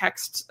we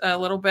text a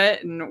little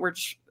bit, and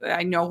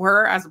I know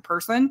her as a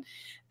person,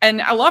 and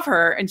I love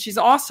her, and she's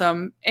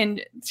awesome,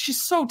 and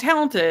she's so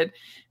talented,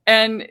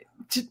 and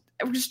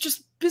it was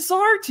just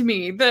bizarre to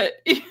me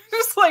that it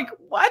was like,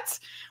 what?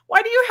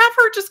 Why do you have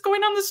her just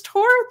going on this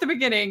tour at the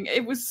beginning?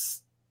 It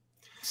was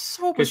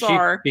so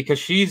bizarre. Because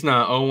she's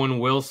not Owen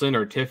Wilson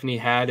or Tiffany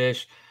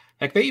Haddish.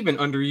 Heck, they even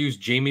underused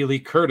Jamie Lee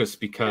Curtis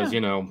because,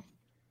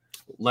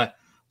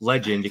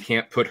 legend, you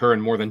can't put her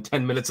in more than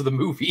 10 minutes of the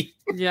movie.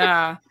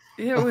 Yeah,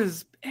 it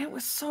was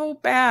so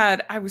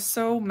bad. I was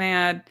so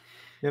mad.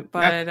 Yep.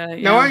 But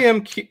now I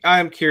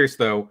am curious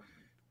though.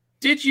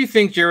 Did you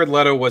think Jared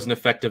Leto was an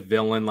effective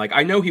villain? Like,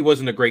 I know he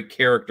wasn't a great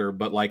character,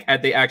 but like,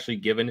 had they actually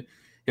given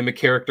him a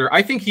character,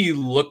 I think he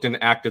looked and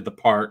acted the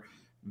part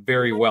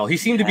very well. He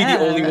seemed to be the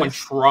only one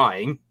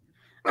trying.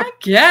 I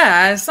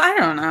guess. I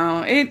don't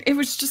know. It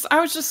was just, I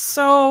was just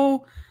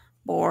so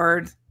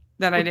bored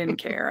that I didn't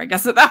care, I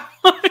guess, at that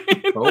point.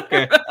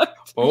 Okay.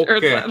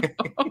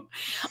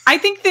 I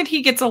think that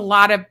he gets a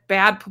lot of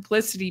bad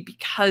publicity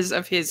because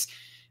of his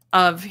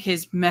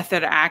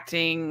method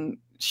acting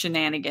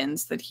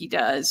shenanigans that he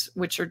does,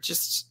 which are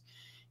just,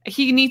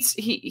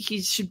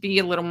 he should be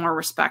a little more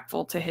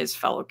respectful to his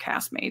fellow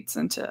castmates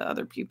and to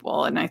other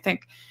people. And I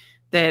think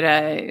that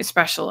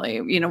especially,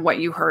 what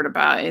you heard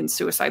about in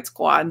Suicide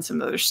Squad and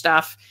some other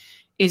stuff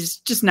is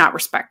just not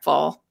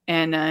respectful.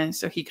 And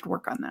so he could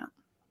work on that.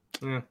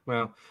 Yeah,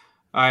 well,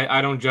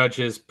 I don't judge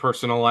his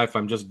personal life.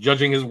 I'm just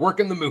judging his work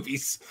in the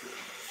movies.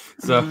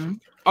 So,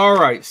 all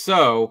right.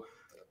 So,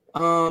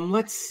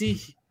 let's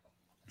see.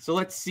 So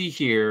let's see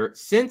here.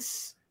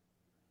 Since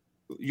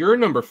your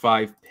number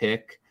 5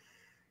 pick,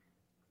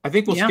 I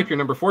think we'll skip your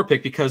number 4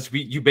 pick because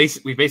we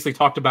basically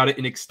talked about it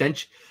in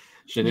extension.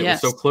 It was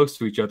so close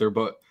to each other.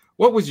 But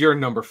what was your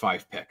number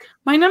 5 pick?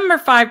 My number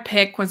 5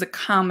 pick was a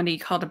comedy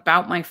called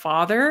About My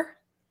Father.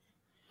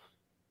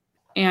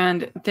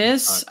 And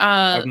this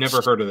I've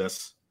never heard of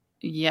this.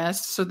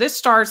 Yes. So this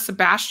stars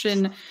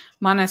Sebastian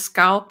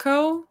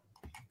Maniscalco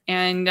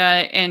and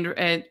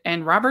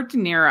Robert De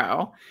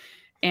Niro.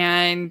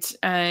 And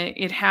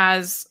it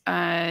has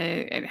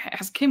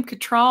Kim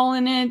Cattrall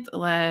in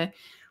it,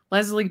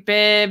 Leslie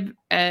Bibb.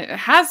 It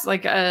has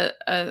like a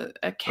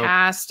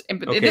cast.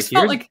 Okay, this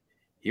felt like.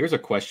 Here's a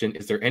question: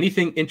 is there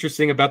anything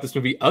interesting about this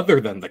movie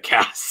other than the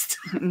cast?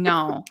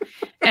 No,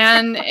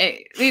 and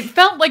it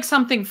felt like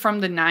something from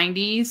the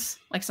 '90s,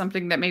 like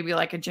something that maybe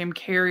like a Jim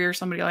Carrey or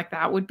somebody like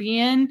that would be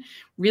in.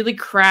 Really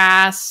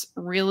crass,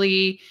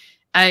 really.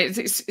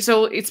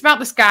 So it's about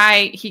this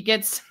guy. He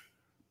gets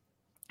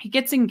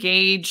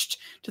engaged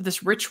to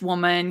this rich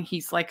woman.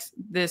 He's like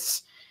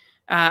this.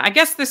 I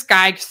guess this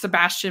guy,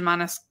 Sebastian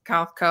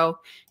Maniscalco,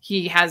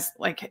 he has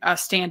like a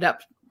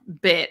stand-up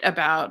bit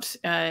about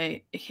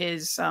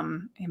his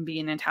him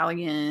being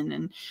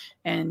Italian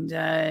and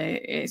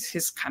it's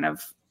his kind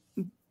of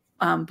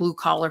blue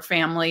collar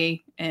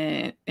family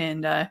and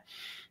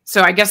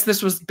so I guess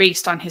this was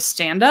based on his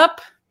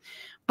stand-up,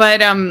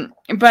 but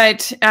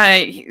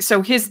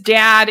so his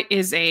dad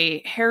is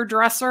a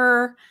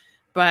hairdresser,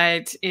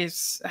 but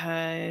is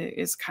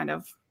kind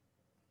of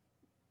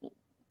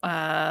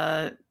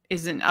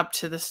isn't up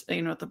to this,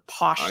 the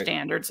posh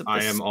standards of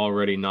this. I am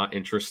already not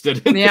interested.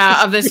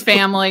 Of this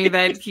family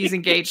that he's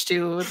engaged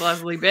to with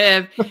Leslie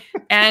Bibb.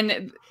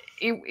 And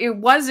it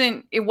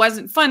wasn't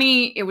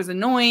funny. It was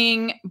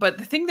annoying. But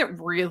the thing that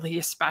really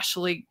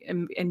especially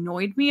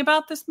annoyed me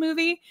about this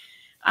movie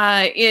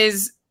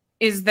is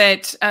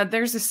that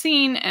there's a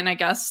scene, and I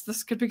guess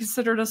this could be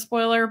considered a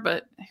spoiler,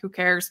 but who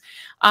cares?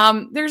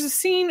 There's a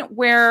scene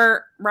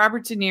where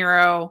Robert De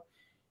Niro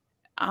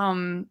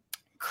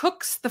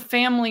cooks the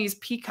family's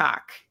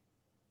peacock.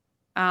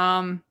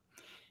 And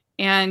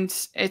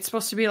it's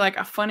supposed to be like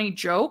a funny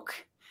joke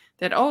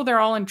that, they're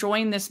all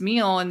enjoying this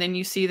meal. And then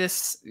you see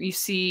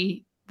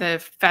the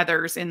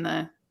feathers in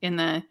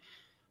the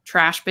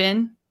trash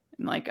bin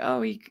and like,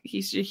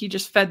 he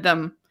just fed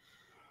them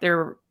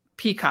their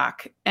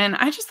peacock. And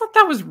I just thought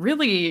that was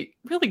really,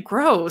 really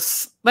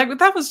gross. Like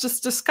that was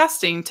just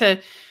disgusting to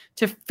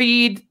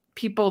feed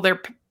people their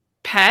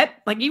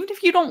pet. Like even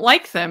if you don't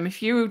like them,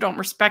 if you don't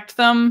respect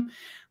them,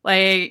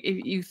 like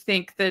if you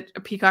think that a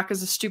peacock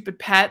is a stupid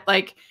pet,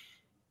 like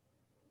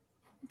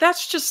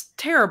that's just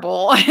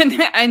terrible.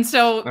 And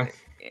so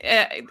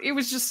it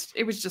was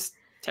just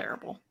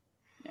terrible.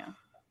 Yeah.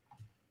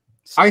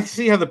 So. I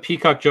see how the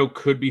peacock joke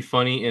could be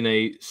funny in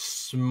a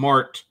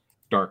smart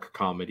dark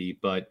comedy,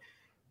 but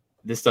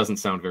this doesn't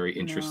sound very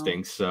interesting.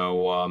 No.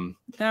 So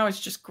that was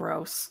just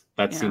gross.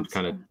 That seemed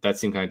kind of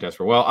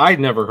desperate. Well, I'd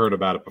never heard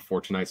about it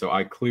before tonight, so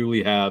I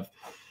clearly have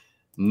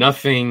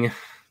nothing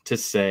to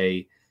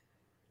say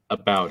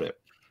about it.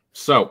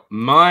 So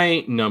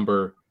my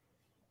number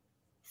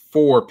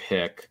 4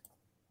 pick,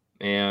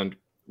 and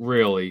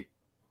really,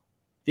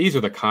 these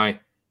are the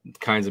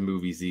kinds of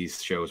movies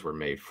these shows were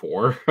made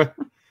for.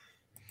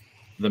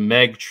 The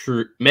Meg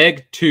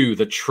 2,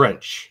 The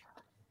Trench.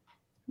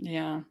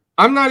 Yeah.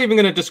 I'm not even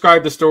going to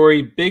describe the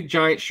story. Big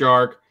giant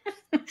shark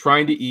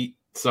trying to eat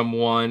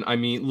someone. I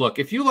mean, look,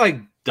 if you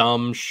like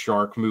dumb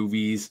shark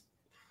movies,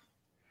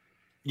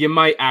 you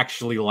might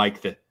actually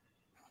like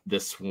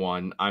this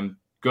one. I'm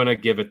going to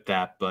give it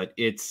that, but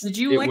Did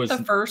you like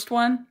the first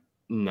one?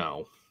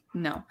 No.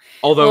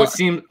 Although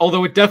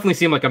it definitely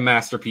seemed like a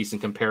masterpiece in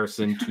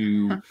comparison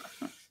to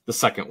the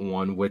second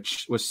one,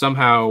 which was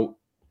somehow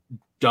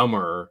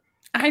dumber.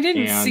 I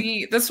didn't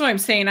see. That's what I'm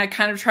saying. I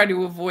kind of tried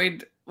to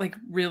avoid like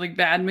really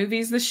bad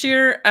movies this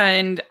year,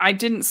 and I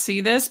didn't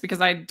see this because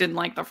I didn't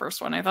like the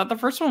first one. I thought the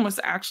first one was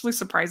actually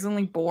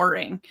surprisingly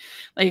boring.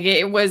 Like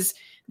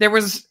there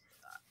was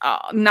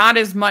not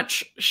as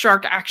much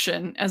shark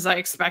action as I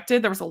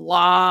expected. There was a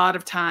lot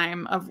of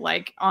time of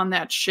like on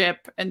that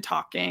ship and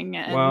talking,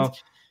 and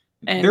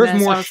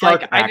there's more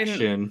shark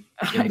action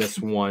in this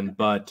one,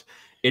 but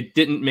it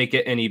didn't make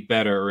it any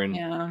better. And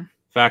in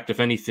fact,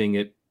 if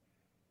anything,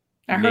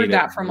 I heard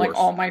that from like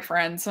all my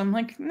friends. I'm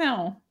like,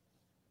 no.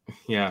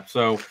 Yeah.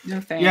 So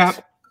no thanks. Yeah.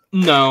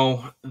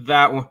 No,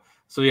 that one.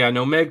 So yeah,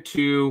 no Meg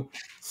 2.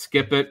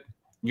 Skip it.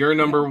 Your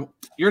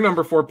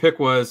number 4 pick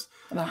was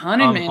the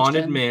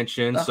Haunted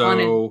Mansion.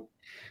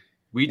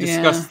 We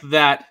discussed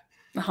that.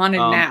 The Haunted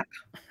Nap.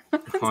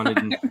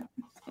 Haunted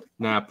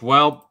Nap.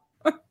 Well,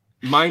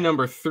 my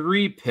number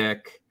 3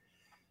 pick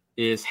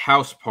is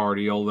House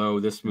Party, although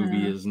this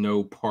movie is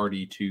no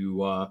party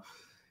to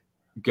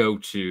go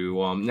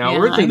to. Now,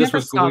 originally I this never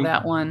was saw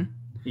that one.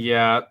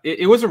 Yeah,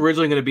 it was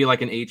originally going to be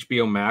like an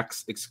HBO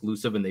Max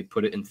exclusive, and they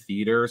put it in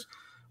theaters.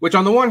 Which,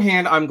 on the one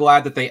hand, I'm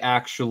glad that they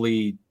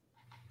actually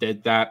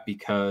did that,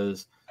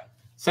 because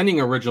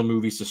sending original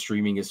movies to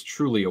streaming is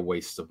truly a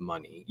waste of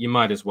money. You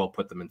might as well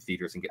put them in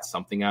theaters and get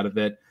something out of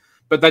it.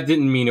 But that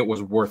didn't mean it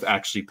was worth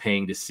actually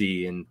paying to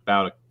see. And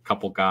about a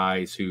couple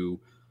guys who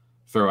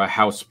throw a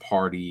house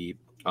party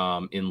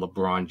in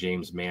LeBron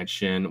James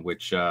mansion,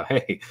 which,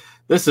 hey,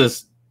 this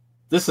is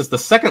the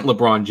second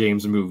LeBron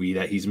James movie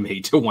that he's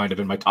made to wind up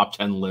in my top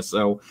 10 list.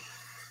 So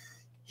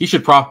he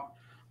should probably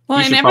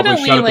shut up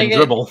and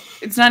dribble.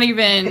 It's not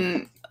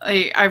even.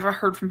 I've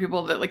heard from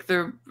people that like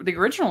the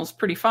original is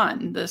pretty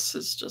fun. This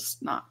is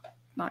just not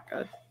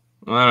good.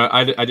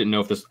 I didn't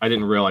know if this. I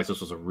didn't realize this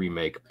was a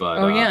remake.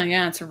 But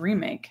yeah, it's a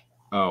remake.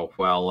 Oh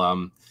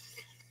well,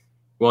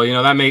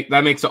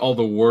 that makes it all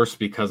the worse,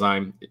 because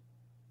I'm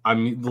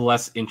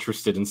less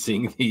interested in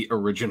seeing the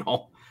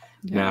original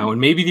now,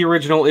 and maybe the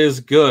original is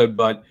good,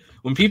 but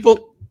when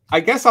people,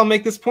 I guess I'll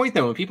make this point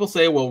then, when people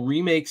say, well,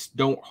 remakes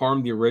don't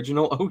harm the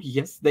original, oh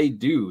yes they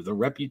do. The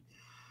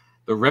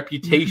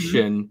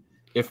reputation.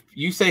 If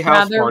you say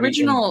House Party, the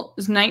original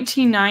is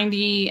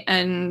 1990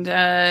 and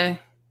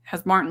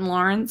has Martin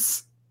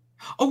Lawrence.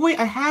 Oh wait,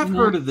 I have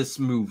heard of this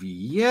movie.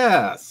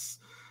 Yes.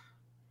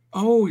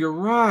 Oh, you're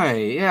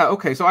right. Yeah.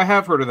 Okay. So I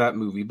have heard of that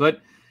movie,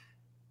 but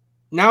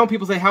now when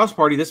people say House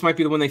Party, this might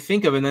be the one they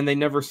think of, and then they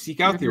never seek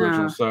out the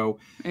original. So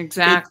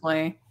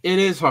exactly, it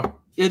is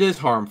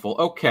harmful.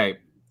 Okay,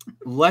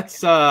 let's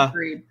go.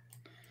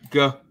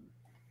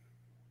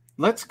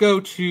 Let's go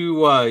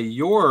to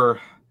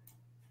your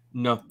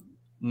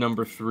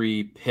number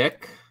 3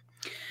 pick.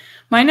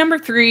 My number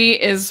 3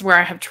 is Where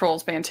I Have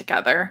Trolls Band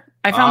Together.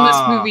 I found this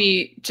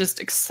movie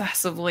just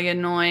excessively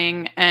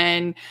annoying,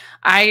 and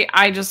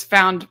I just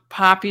found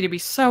Poppy to be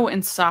so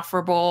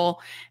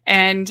insufferable.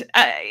 And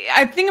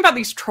I think about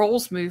these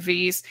Trolls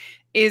movies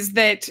is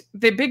that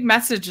the big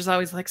message is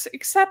always like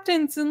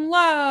acceptance and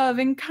love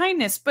and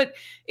kindness, but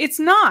it's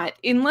not.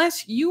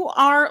 Unless you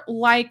are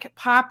like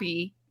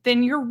Poppy,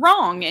 then you're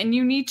wrong and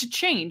you need to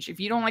change. If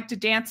you don't like to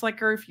dance like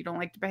her, if you don't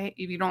like to behave,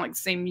 if you don't like the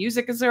same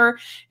music as her,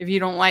 if you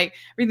don't like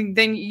everything,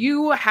 then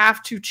you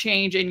have to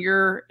change, and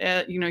you're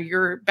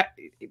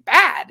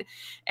bad.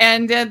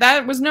 And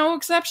that was no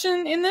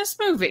exception in this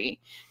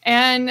movie.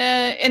 And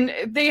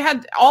they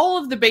had all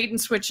of the bait and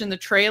switch in the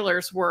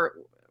trailers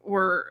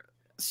were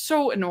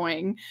so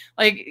annoying.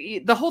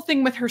 Like the whole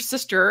thing with her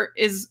sister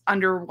is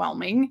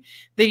underwhelming.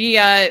 The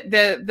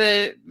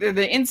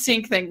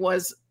NSYNC thing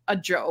was a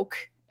joke.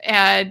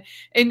 And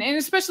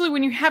especially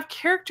when you have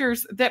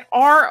characters that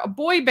are a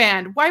boy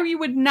band, why you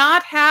would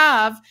not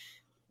have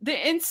the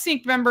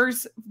NSYNC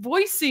members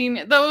voicing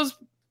the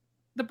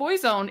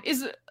Boyzone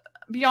is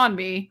beyond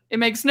me. It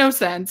makes no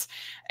sense.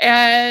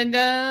 And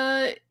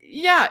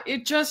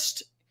it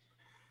just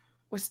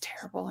was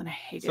terrible, and I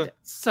hated it.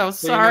 So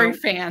sorry,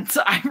 fans.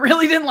 I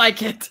really didn't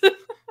like it.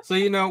 So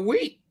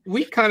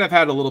we kind of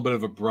had a little bit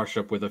of a brush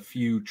up with a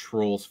few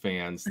Trolls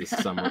fans this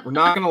summer. We're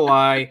not gonna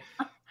lie.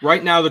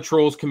 Right now, the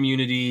Trolls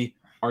community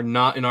are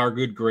not in our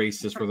good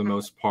graces for the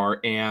most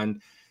part,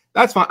 and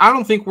that's fine. I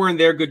don't think we're in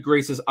their good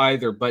graces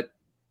either, but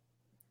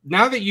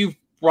now that you've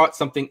brought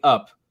something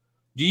up,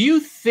 do you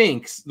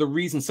think the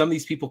reason some of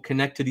these people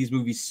connect to these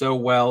movies so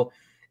well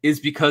is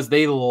because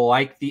they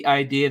like the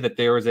idea that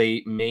there is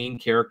a main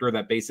character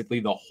that basically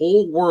the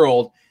whole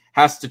world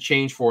has to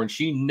change for, and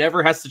she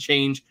never has to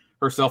change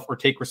herself or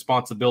take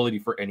responsibility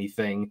for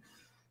anything?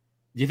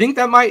 Do you think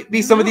that might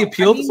be some of the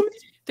appeal to some of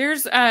these?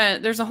 There's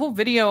a whole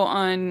video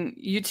on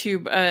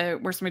YouTube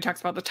where somebody talks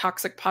about the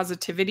toxic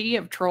positivity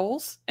of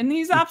Trolls, and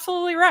he's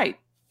absolutely right.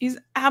 He's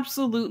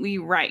absolutely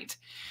right.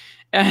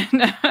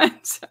 And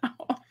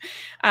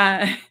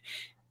I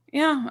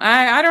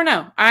don't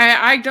know.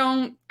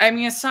 I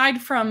mean,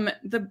 aside from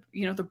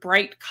the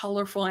bright,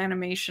 colorful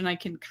animation, I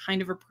can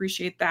kind of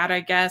appreciate that,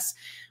 I guess.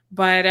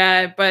 But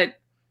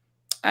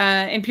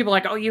and people are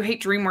like, oh, you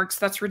hate DreamWorks.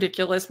 That's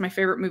ridiculous. My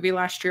favorite movie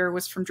last year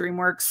was from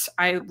DreamWorks.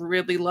 I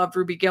really loved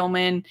Ruby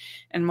Gillman,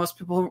 and most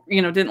people,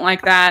 didn't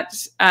like that.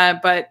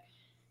 But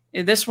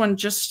this one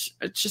it's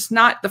just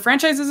not, the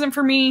franchise isn't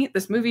for me.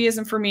 This movie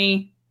isn't for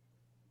me.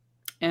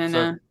 And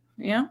there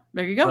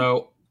you go.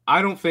 So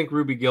I don't think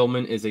Ruby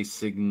Gillman is a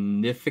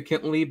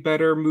significantly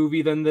better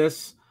movie than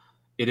this.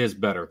 It is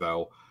better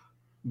though.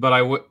 But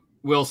I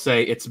will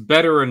say it's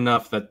better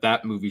enough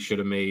that movie should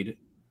have made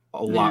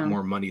a lot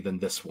more money than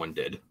this one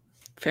did.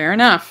 Fair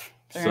enough.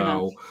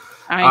 That's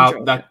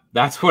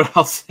what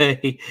I'll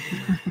say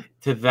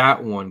to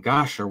that one.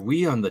 Gosh, are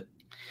we on the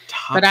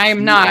top? But I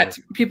am not.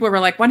 People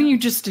were like, why don't you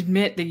just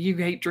admit that you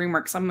hate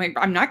DreamWorks? I'm like,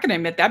 I'm not going to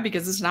admit that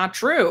because it's not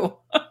true.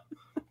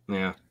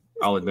 Yeah,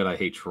 I'll admit I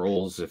hate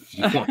Trolls if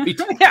you want me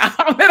to. Yeah,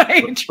 I'll admit I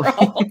hate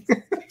Trolls.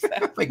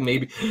 Exactly. Like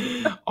maybe.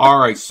 All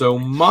right, so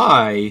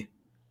my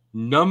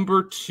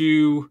number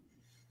 2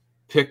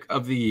 pick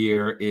of the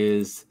year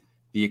is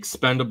The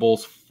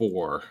Expendables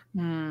 4.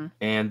 Hmm.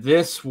 And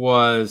this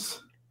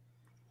was,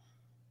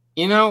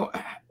 you know,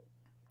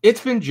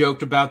 it's been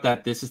joked about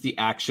that this is the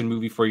action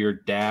movie for your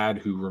dad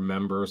who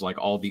remembers like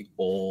all the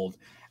old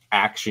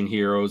action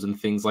heroes and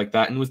things like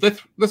that. And with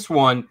this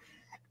one,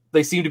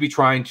 they seem to be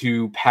trying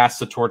to pass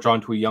the torch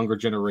on to a younger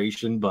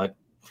generation, but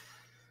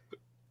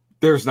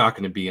there's not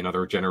going to be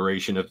another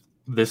generation if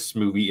this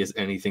movie is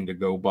anything to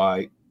go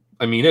by.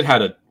 I mean, it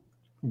had a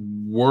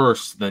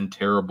worse than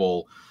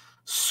terrible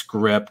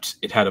script.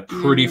 It had a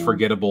pretty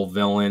forgettable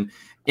villain.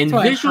 And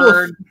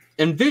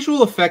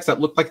visual effects that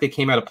looked like they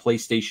came out of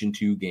PlayStation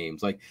 2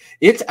 games. Like,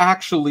 it's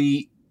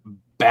actually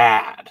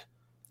bad.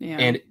 Yeah.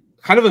 And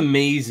kind of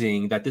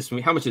amazing that this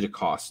movie, how much did it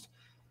cost?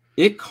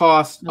 It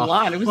cost a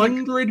lot. It was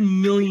 $100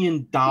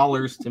 million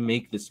to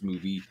make this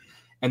movie.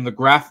 And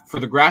for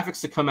the graphics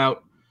to come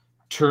out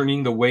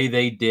turning the way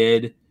they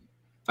did.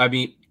 I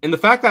mean, and the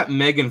fact that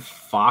Megan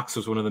Fox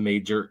was one of the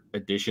major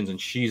additions, and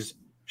she's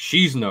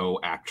no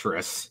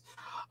actress.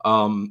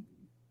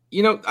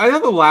 You know, I know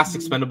the last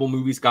Expendable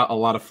movies got a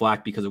lot of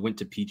flack because it went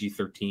to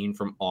PG-13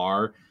 from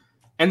R,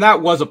 and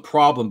that was a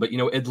problem. But, you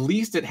know, at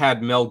least it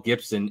had Mel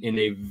Gibson in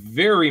a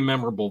very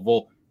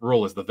memorable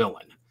role as the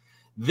villain.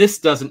 This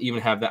doesn't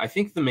even have that. I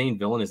think the main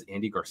villain is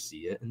Andy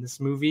Garcia in this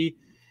movie,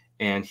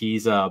 and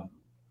he's no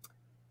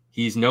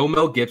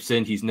Mel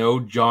Gibson. He's no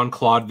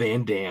Jean-Claude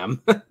Van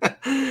Damme.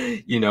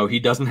 You know, he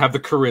doesn't have the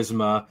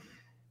charisma.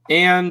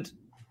 And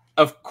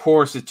of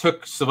course, it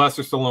took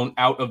Sylvester Stallone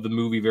out of the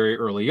movie very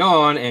early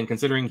on, and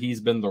considering he's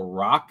been The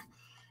Rock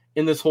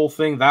in this whole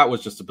thing, that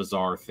was just a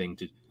bizarre thing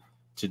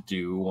to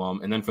do.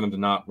 And then for them to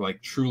not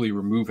like truly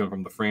remove him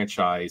from the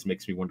franchise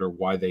makes me wonder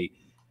why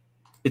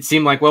it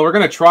seemed like, well, we're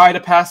going to try to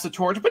pass the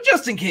torch, but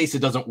just in case it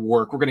doesn't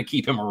work, we're going to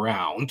keep him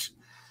around.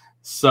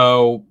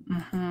 So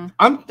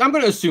I'm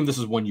going to assume this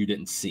is one you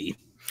didn't see.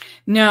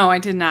 No, I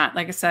did not.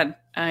 Like I said,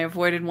 I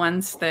avoided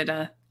ones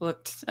that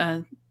looked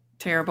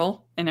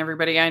terrible, and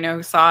everybody I know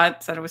who saw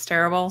it said it was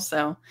terrible.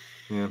 So,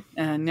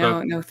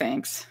 no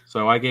thanks.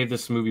 So I gave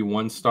this movie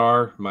 1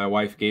 star. My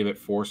wife gave it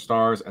 4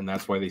 stars, and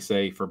that's why they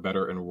say for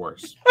better and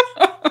worse.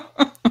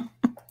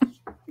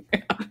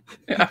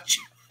 Yeah.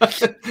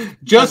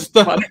 Just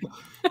throwing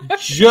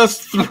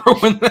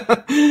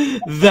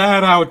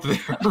that out there,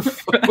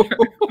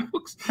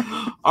 folks.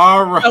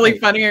 All right. Probably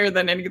funnier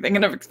than anything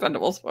in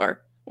Expendables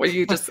 4. What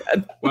you just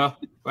said. Well.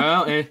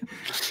 In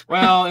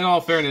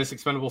all fairness,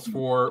 Expendables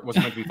 4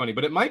 wasn't meant to be funny,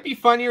 but it might be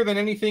funnier than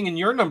anything in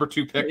your number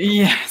 2 pick.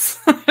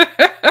 Yes.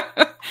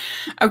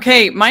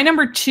 Okay, my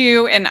number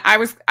 2, and I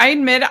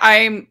admit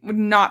I'm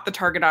not the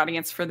target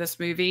audience for this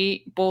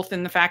movie, both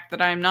in the fact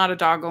that I'm not a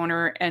dog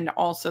owner and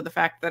also the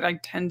fact that I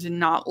tend to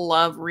not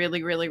love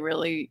really, really,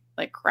 really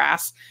like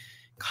crass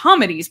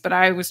comedies, but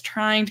I was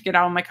trying to get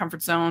out of my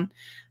comfort zone.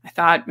 I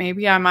thought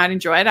maybe I might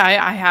enjoy it.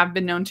 I have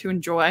been known to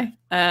enjoy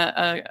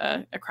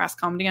a crass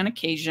comedy on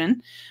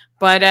occasion,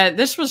 but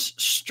this was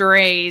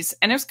Strays,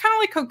 and it was kind of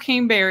like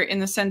Cocaine Bear in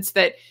the sense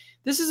that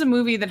this is a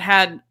movie that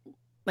had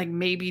like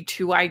maybe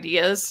 2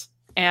 ideas,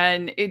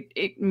 and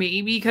it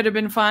maybe could have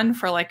been fun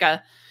for like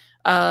a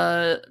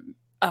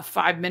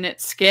 5-minute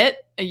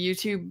skit, a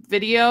YouTube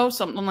video,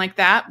 something like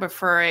that. But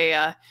for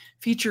a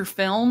feature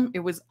film, it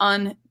was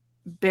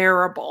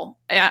unbearable.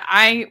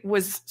 I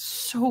was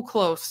so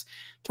close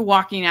to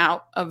walking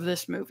out of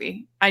this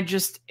movie. I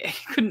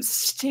couldn't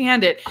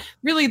stand it.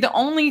 Really, the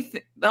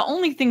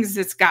only things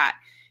it's got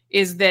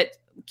is that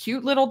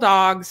cute little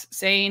dogs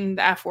saying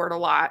the F word a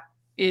lot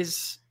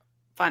is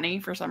funny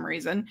for some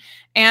reason,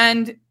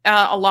 and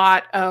a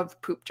lot of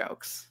poop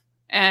jokes.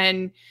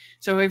 And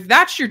so if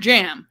that's your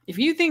jam, if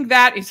you think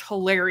that is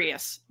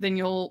hilarious, then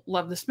you'll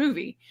love this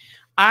movie.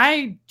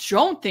 I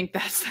don't think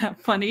that's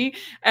that funny,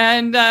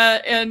 and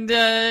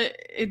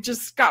it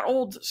just got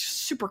old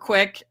super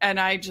quick, and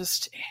I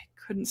just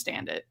couldn't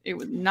stand it. It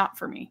was not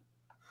for me.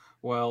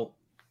 Well,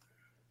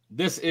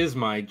 this is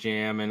my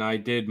jam, and I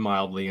did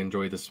mildly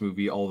enjoy this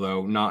movie,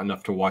 although not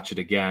enough to watch it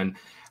again.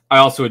 I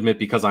also admit,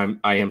 because I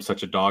am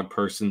such a dog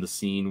person, the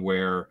scene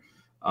where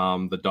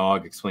the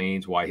dog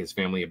explains why his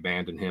family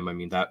abandoned him, I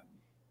mean, that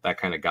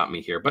kind of got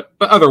me here. But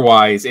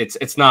otherwise,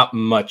 it's not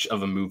much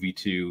of a movie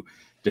to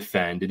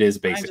defend. It is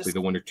basically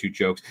the 1 or 2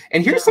 jokes.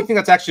 And here's something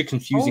that's actually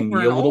confusing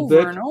me a little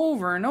bit.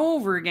 Over and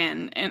over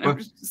again. And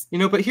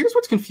but here's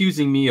what's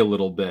confusing me a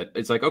little bit.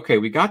 It's like, okay,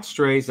 we got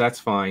Strays, that's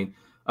fine.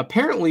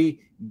 Apparently,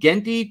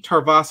 Genndy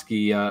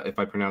Tartakovsky, if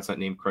I pronounce that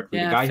name correctly,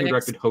 the guy who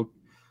directed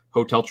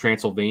Hotel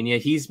Transylvania,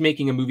 he's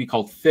making a movie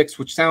called Fix,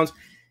 which sounds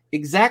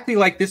exactly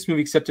like this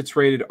movie, except it's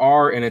rated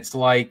R, and it's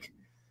like,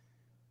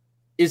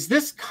 is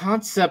this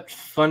concept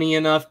funny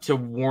enough to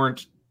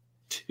warrant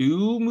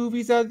 2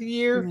 movies out of the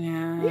year?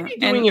 Yeah. Maybe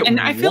doing it and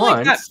once. I feel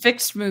like that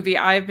Fixed movie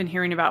I've been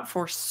hearing about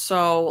for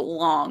so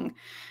long.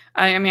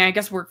 I mean, I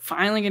guess we're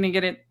finally going to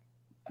get it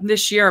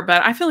this year,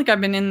 but I feel like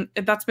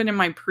that's been in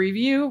my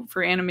preview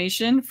for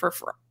animation for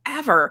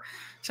forever.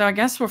 So I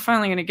guess we're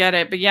finally going to get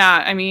it. But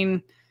yeah, I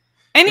mean,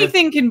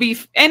 anything can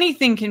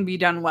be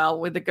done well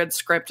with a good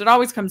script. It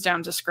always comes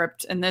down to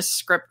script, and this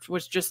script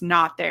was just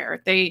not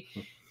there. They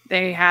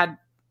had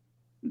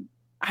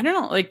I don't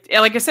know.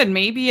 Like I said,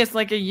 maybe it's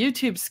like a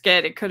YouTube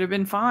skit. It could have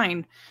been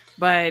fine,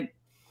 but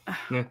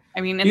Yeah.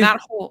 I mean, in that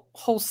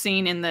whole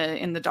scene in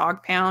the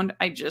dog pound,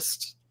 it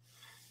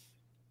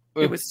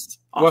was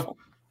awful. Well,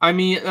 I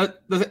mean,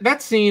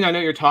 that scene I know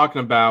you're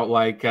talking about.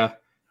 Like,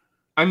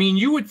 I mean,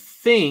 you would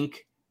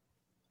think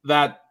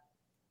that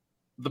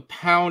the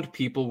pound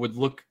people would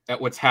look at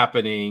what's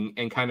happening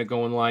and kind of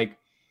going like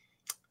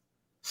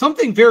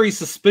something very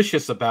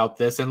suspicious about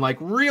this, and like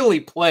really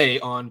play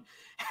on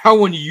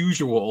how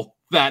unusual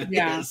that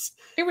is.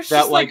 It was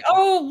just like,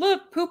 oh,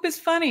 look, poop is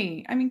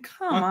funny. I mean,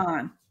 come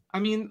on. I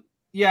mean,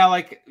 yeah,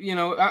 like, you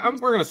know,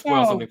 we're gonna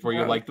spoil something for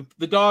you. Like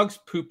the dogs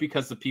poop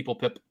because the people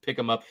pick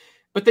them up,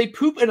 but they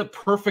poop in a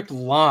perfect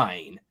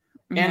line,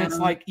 and it's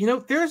like, you know,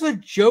 there's a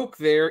joke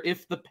there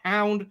if the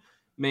pound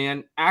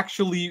man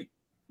actually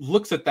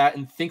looks at that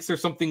and thinks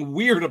there's something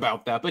weird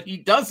about that, but he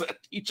doesn't.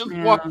 He just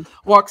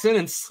walks in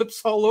and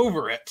slips all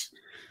over it.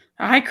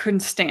 I couldn't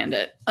stand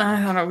it.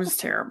 I thought it was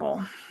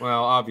terrible.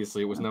 Well,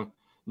 obviously it was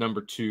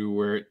number 2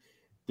 where it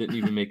didn't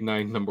even make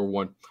number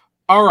 1.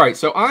 All right,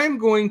 so I'm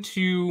going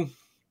to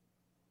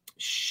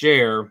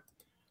share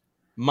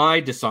my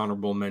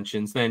dishonorable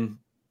mentions. Then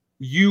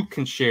you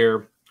can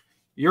share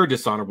your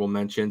dishonorable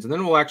mentions, and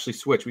then we'll actually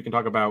switch. We can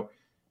talk about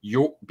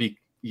you'll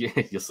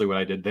see what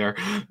I did there.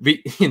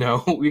 You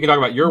know, we can talk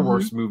about your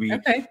worst movie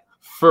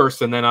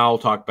first, and then I'll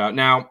talk about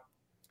now.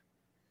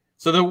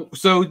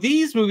 So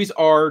these movies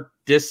are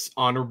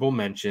dishonorable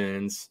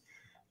mentions.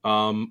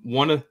 I'm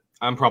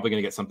probably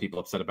going to get some people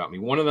upset about me.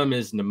 One of them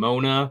is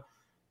Nimona.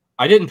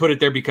 I didn't put it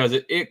there because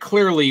it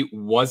clearly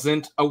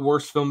wasn't a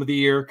worst film of the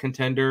year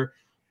contender,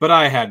 but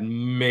I had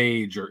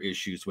major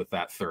issues with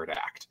that third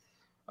act.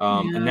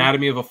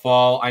 Anatomy of a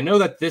Fall. I know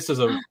that this is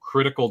a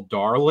critical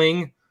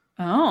darling.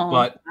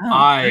 But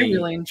I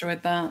really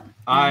enjoyed that.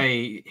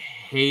 I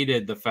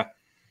hated the fact,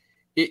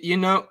 you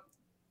know,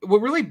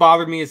 what really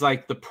bothered me is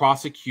like the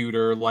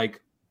prosecutor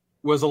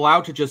was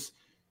allowed to just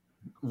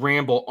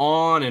ramble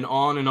on and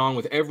on and on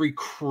with every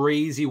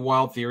crazy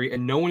wild theory,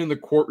 and no one in the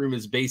courtroom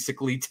is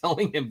basically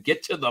telling him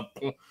get to the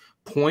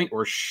point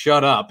or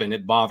shut up, and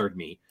it bothered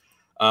me.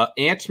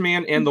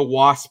 Ant-Man and the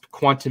Wasp: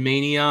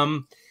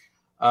 Quantumanium.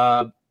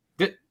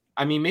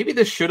 I mean, maybe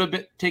this should have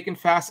been taken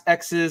Fast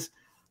X's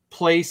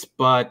place,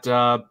 but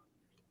I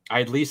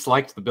at least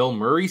liked the Bill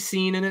Murray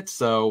scene in it,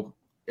 so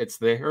it's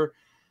there.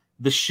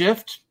 The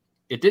Shift,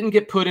 it didn't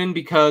get put in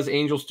because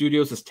Angel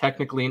Studios is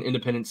technically an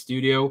independent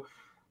studio,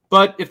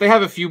 but if they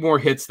have a few more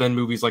hits, then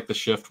movies like The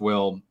Shift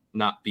will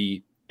not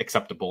be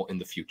acceptable in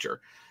the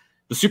future.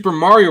 The Super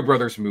Mario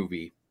Brothers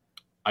movie,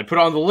 I'd put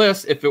it on the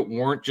list if it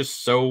weren't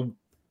just so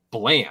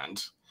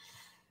bland.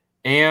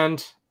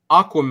 And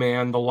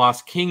Aquaman, The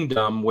Lost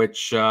Kingdom,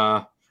 which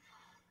felt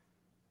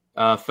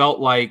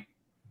like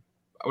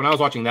when I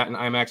was watching that in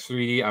IMAX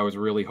 3D, I was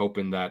really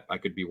hoping that I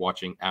could be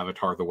watching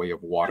Avatar: The Way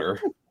of Water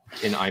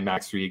in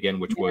IMAX 3 again,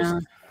 which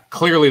was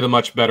clearly the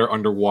much better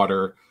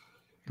underwater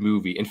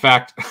movie. In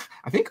fact,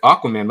 I think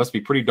Aquaman must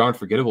be pretty darn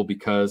forgettable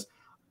because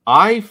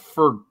I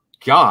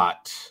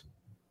forgot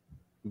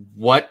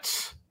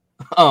what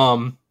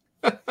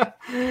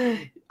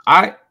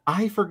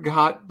I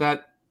forgot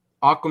that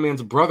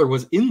Aquaman's brother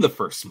was in the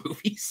first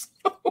movie.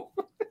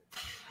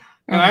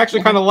 And I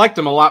actually kind of liked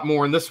him a lot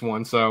more in this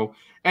one. So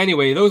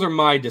anyway, those are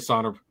my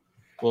dishonorable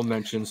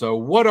mentions. So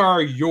what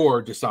are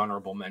your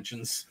dishonorable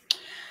mentions?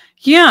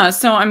 Yeah,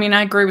 so I mean,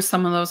 I agree with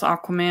some of those.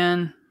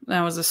 Aquaman,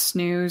 that was a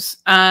snooze.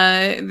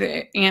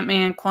 The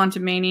Ant-Man,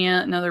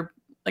 Quantumania, another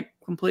like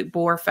complete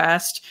bore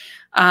fest.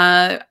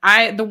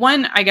 The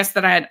one I guess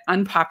that I had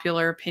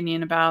unpopular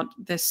opinion about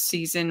this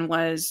season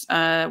was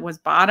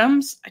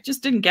Bottoms. I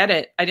just didn't get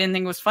it. I didn't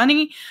think it was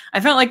funny. I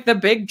felt like the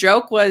big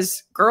joke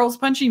was girls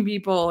punching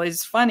people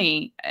is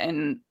funny,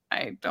 and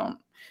I don't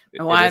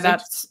know why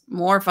that's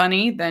more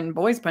funny than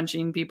boys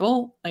punching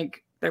people.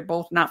 Like, they're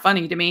both not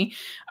funny to me.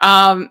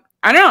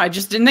 I don't know. I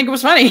just didn't think it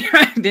was funny.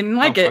 I didn't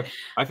like it.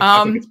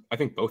 I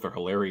think both are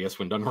hilarious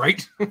when done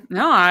right.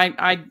 No,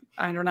 I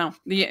don't know.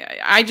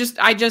 I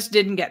just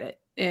didn't get it.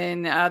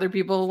 And other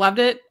people loved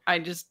it. I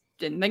just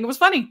didn't think it was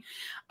funny.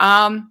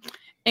 And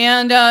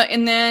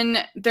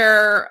then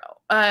there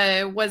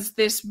was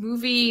this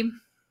movie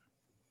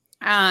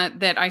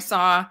that I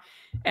saw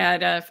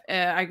at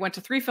I went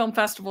to 3 film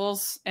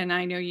festivals, and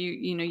I know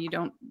you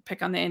don't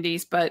pick on the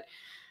indies, but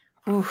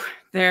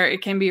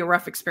it can be a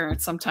rough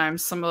experience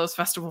sometimes. Some of those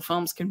festival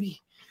films can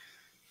be.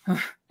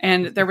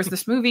 And there was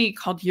this movie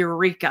called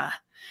Eureka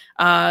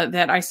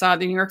that I saw at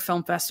the New York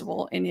Film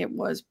Festival, and it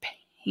was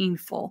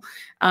painful.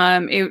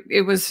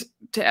 It was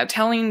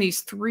telling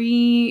these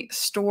 3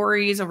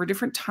 stories over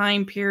different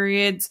time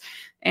periods,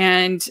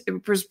 and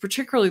it was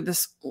particularly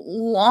this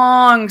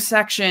long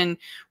section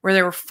where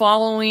they were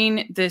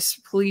following this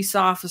police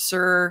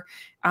officer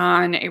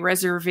on a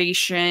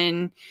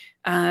reservation.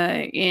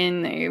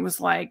 It was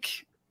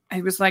like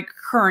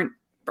current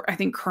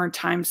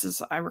times,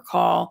 as I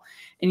recall,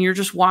 and you're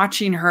just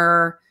watching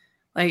her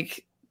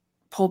like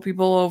pull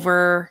people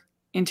over,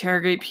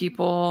 interrogate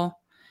people.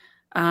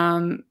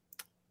 And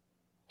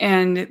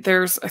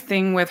there's a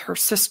thing with her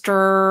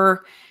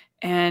sister,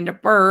 and a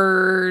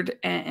bird,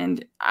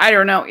 and I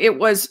don't know. It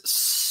was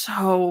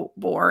so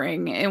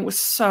boring. It was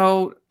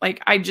so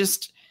like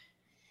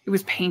it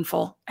was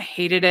painful. I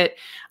hated it.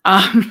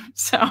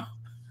 So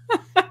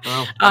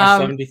well,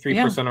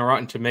 73% on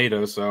Rotten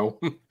Tomatoes, so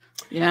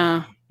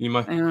yeah, you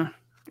might. Yeah.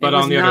 But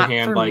on the other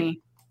hand,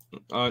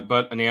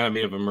 but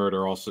Anatomy of a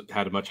Murder also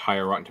had a much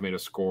higher Rotten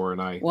Tomatoes score,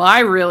 and I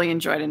really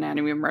enjoyed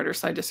Anatomy of a Murder,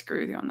 so I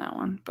disagree with you on that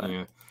one. But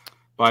yeah.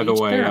 By the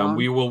way,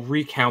 we will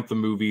recount the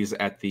movies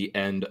at the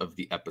end of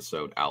the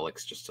episode,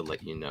 Alex, just to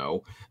let you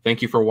know.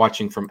 Thank you for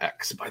watching from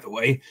X, by the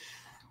way.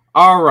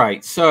 All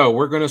right, so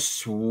we're going to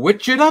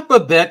switch it up a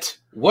bit.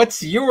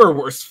 What's your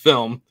worst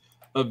film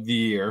of the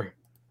year?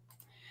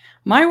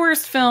 My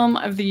worst film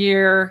of the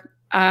year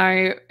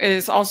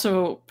is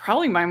also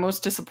probably my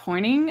most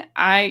disappointing.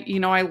 I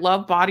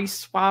love body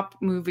swap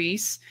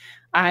movies.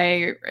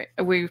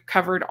 We've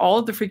covered all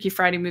of the Freaky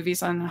Friday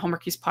movies on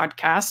Hallmarkies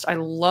podcast. I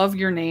love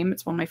Your Name.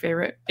 It's one of my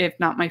favorite, if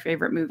not my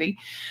favorite movie.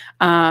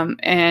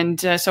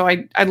 So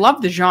I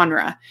love the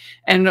genre.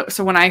 And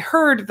so when I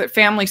heard that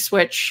Family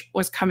Switch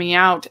was coming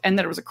out and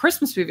that it was a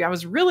Christmas movie, I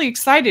was really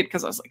excited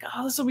because I was like,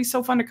 oh, this will be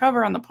so fun to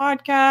cover on the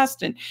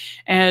podcast.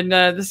 And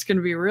this is going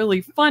to be really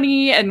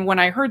funny. And when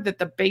I heard that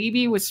the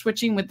baby was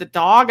switching with the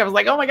dog, I was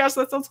like, oh my gosh,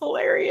 that sounds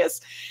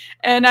hilarious.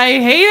 And I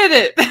hated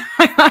it.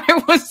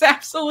 It was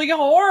absolutely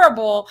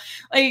horrible.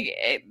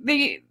 Like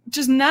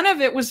none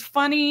of it was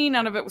funny.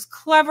 None of it was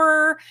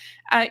clever.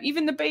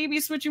 Even the baby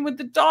switching with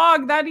the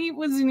dog, that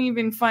wasn't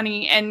even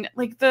funny. And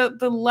like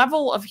the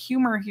level of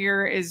humor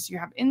here is you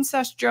have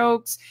incest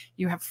jokes,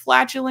 you have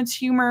flatulence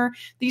humor.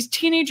 These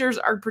teenagers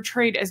are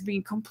portrayed as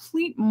being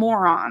complete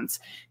morons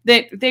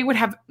that they would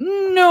have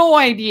no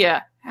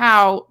idea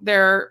how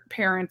their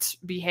parents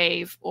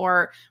behave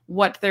or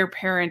what their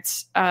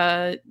parents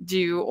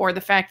do, or the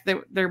fact that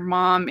their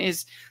mom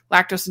is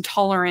lactose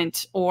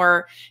intolerant,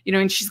 or,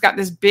 and she's got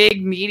this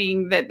big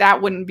meeting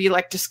that wouldn't be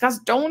like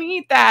discussed. Don't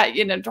eat that,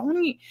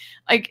 don't eat.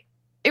 Like,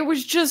 it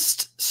was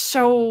just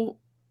so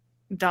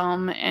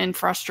dumb and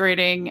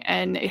frustrating,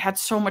 and it had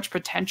so much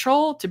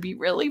potential to be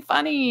really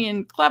funny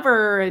and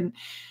clever.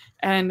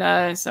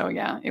 So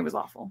yeah, it was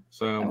awful.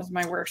 So that was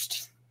my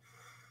worst.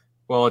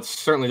 Well, it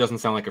certainly doesn't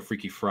sound like a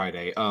Freaky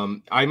Friday.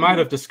 I might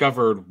have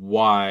discovered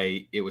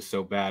why it was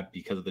so bad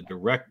because the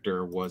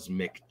director was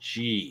Mick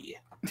G.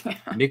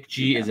 Mick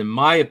G is, in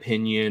my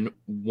opinion,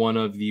 one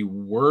of the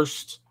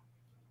worst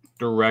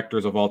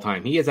directors of all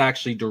time. He has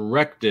actually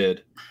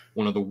directed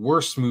one of the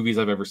worst movies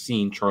I've ever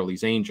seen,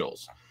 Charlie's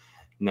Angels.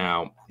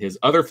 Now, his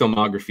other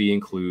filmography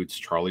includes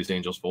Charlie's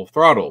Angels Full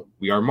Throttle,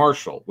 We Are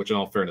Marshall, which in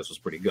all fairness was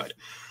pretty good.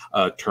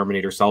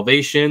 Terminator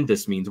Salvation,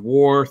 This Means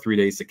War, 3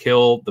 Days to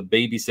Kill, The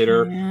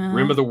Babysitter,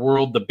 Rim of the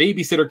World, The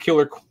Babysitter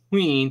Killer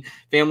Queen,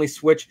 Family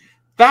Switch.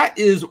 That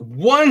is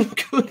one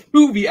good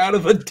movie out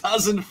of a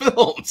dozen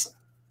films.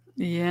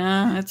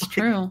 Yeah, that's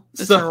true.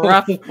 It's a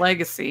rough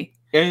legacy.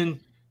 And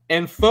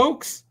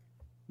folks,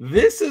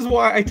 this is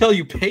why I tell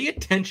you, pay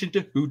attention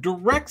to who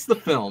directs the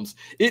films.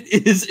 It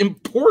is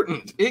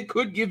important. It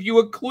could give you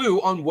a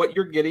clue on what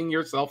you're getting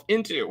yourself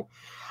into.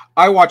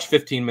 I watched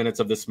 15 minutes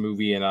of this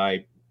movie and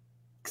I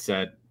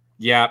said,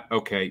 yeah,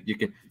 okay,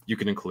 you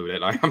can include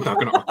it. I'm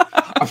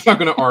not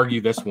gonna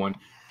argue this one,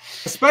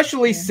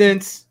 especially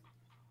since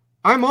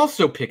I'm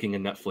also picking a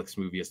Netflix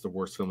movie as the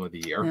worst film of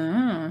the year.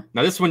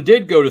 Now, this one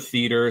did go to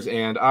theaters,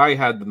 and I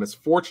had the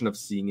misfortune of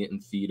seeing it in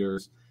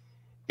theaters,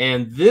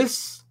 and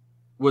this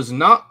was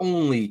not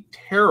only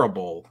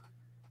terrible.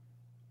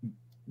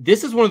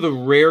 This is one of the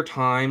rare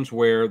times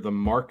where the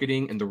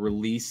marketing and the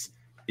release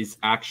is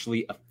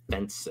actually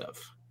offensive,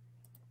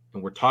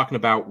 and we're talking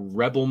about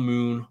Rebel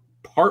Moon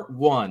Part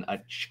 1, A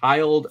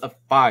Child of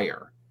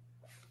Fire.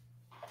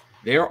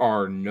 There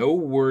are no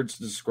words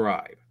to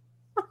describe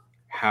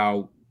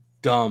how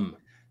dumb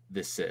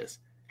this is,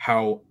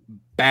 how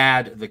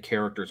bad the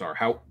characters are,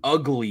 how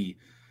ugly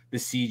the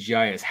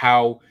CGI is,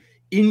 how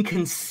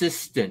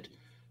inconsistent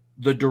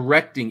the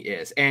directing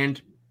is.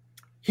 And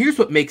here's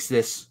what makes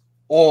this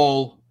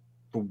all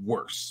the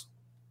worse.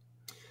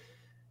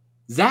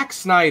 Zack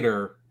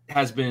Snyder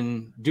has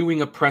been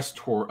doing a press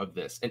tour of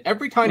this, and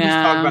every time he's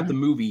talking about the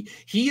movie,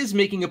 he is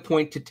making a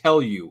point to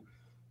tell you,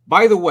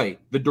 by the way,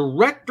 the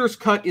director's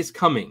cut is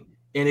coming,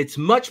 and it's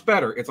much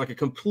better. It's like a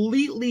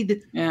completely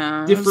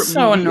different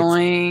so movie.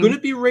 Annoying. It's going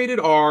to be rated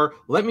R.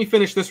 Let me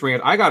finish this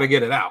rant. I got to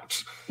get it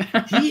out.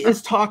 He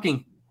is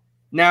talking.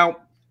 Now,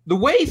 the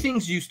way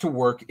things used to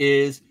work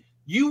is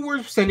you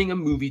were sending a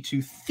movie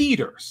to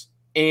theaters,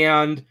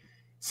 and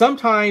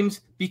sometimes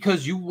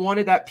because you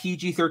wanted that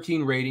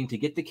PG-13 rating to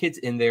get the kids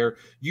in there,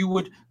 you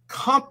would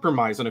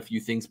compromise on a few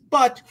things,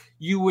 but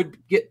you would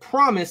get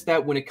promised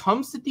that when it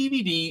comes to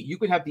DVD, you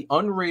could have the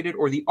unrated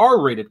or the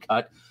R-rated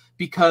cut,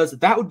 because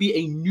that would be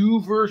a new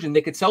version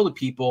they could sell to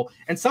people.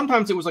 And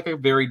sometimes it was like a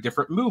very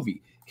different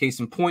movie. Case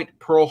in point,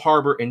 Pearl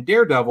Harbor and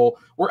Daredevil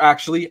were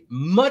actually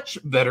much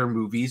better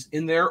movies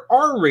in their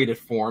R-rated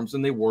forms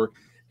than they were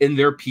in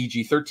their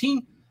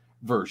PG-13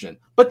 version.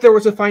 But there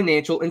was a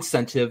financial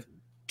incentive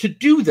to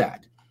do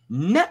that.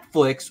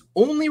 Netflix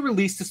only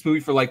released this movie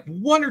for like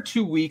 1 or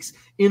 2 weeks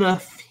in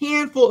a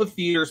handful of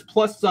theaters,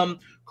 plus some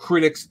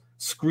critics'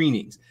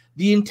 screenings.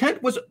 The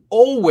intent was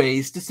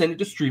always to send it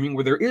to streaming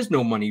where there is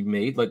no money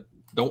made. Like,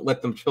 don't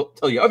let them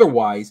tell you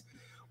otherwise,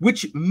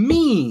 which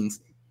means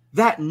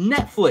that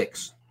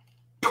Netflix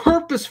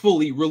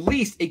purposefully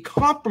released a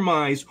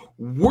compromised,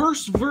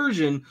 worse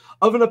version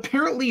of an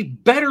apparently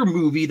better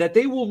movie that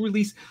they will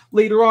release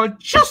later on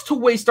just to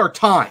waste our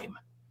time.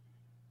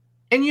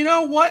 And you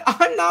know what?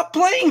 I'm not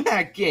playing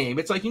that game.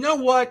 It's like, you know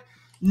what?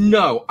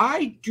 No,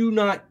 I do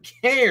not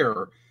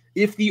care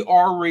if the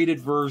R-rated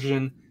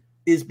version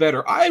is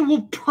better. I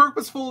will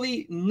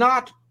purposefully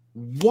not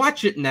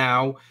watch it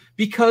now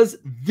because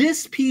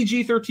this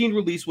PG-13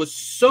 release was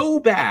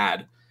so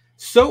bad,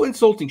 so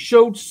insulting,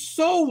 showed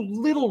so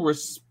little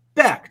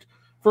respect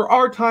for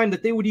our time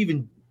that they would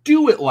even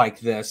do it like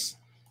this,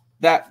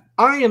 that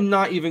I am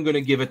not even going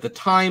to give it the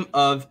time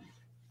of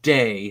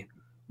day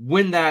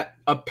when that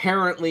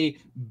apparently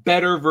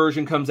better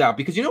version comes out.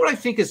 Because you know what I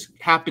think is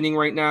happening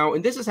right now,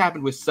 and this has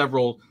happened with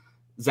several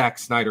Zack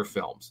Snyder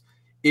films,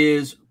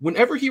 is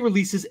whenever he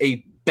releases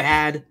a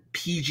bad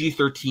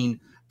PG-13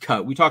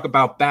 cut, we talk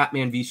about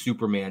Batman v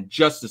Superman,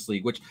 Justice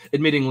League, which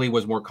admittingly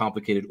was more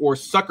complicated, or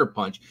Sucker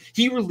Punch,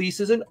 he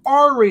releases an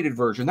R-rated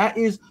version that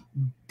is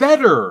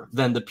better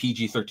than the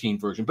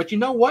PG-13 version. But you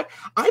know what?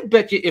 I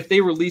bet you if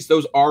they release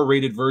those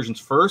R-rated versions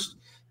first,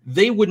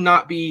 they would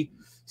not be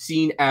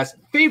seen as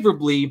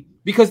favorably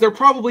because they're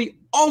probably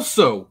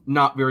also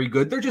not very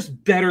good. They're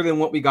just better than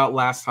what we got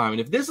last time. And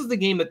if this is the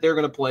game that they're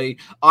going to play,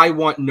 I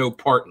want no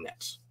part in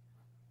it.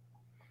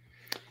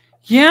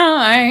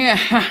 Yeah,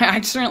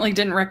 I certainly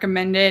didn't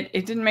recommend it.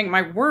 It didn't make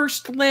my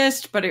worst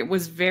list, but it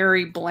was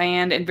very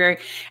bland and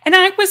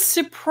I was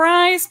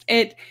surprised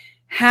at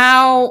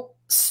how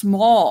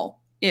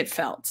small it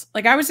felt.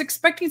 Like I was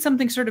expecting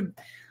something sort of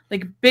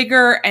like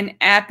bigger and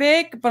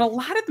epic, but a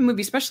lot of the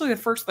movie, especially the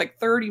first like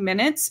 30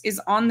 minutes, is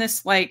on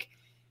this like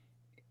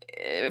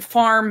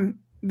farm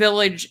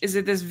village. Is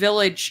it this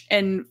village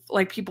and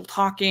like people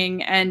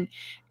talking and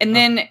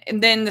then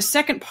the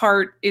second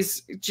part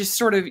is just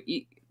sort of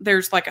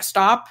there's like a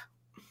stop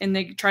and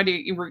they try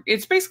to,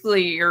 it's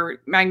basically your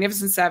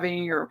Magnificent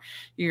Seven,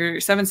 your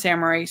Seven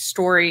Samurai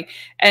story.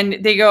 And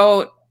they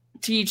go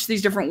teach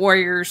these different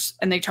warriors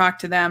and they talk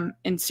to them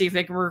and see if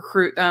they can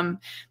recruit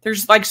them.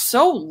 There's like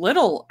so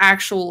little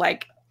actual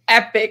like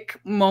epic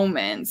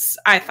moments,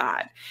 I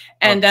thought.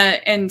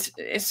 And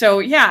so,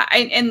 yeah,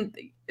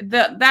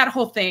 that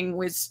whole thing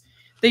was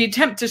the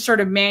attempt to sort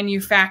of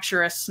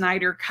manufacture a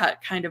Snyder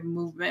cut kind of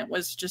movement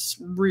was just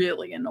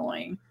really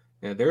annoying.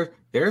 Yeah,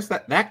 there's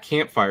that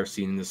campfire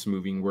scene in this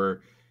movie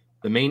where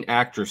the main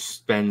actress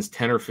spends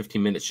 10 or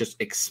 15 minutes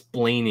just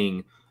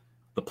explaining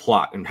the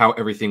plot and how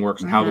everything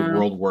works and how the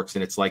world works.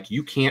 And it's like,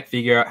 you can't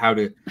figure out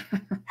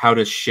how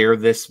to share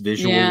this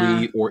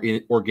visually or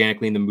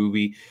organically in the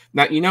movie.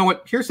 Now, you know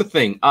what? Here's the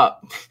thing.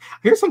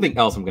 Here's something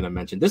else I'm going to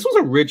mention. This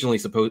was originally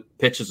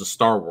pitched as a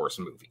Star Wars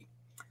movie.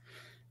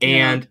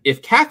 And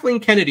if Kathleen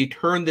Kennedy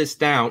turned this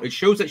down, it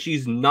shows that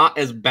she's not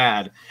as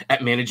bad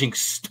at managing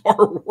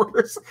Star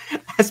Wars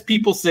as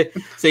people say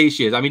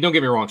she is. I mean, don't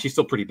get me wrong. She's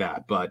still pretty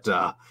bad, but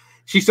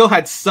she still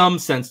had some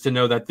sense to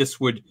know that this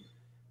would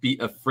be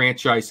a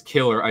franchise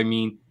killer. I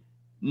mean,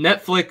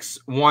 Netflix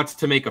wants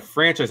to make a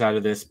franchise out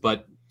of this,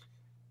 but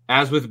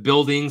as with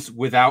buildings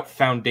without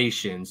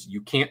foundations,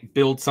 you can't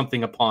build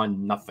something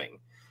upon nothing.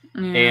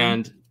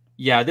 And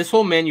yeah, this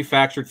whole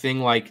manufactured thing,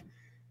 like,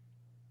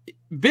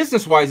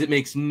 business-wise, it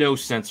makes no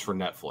sense for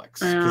Netflix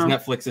because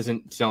Netflix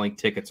isn't selling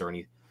tickets or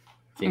anything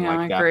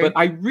like that. But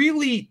I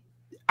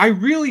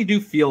really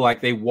do feel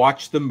like they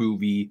watched the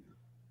movie.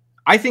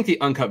 I think the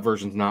uncut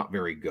version's not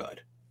very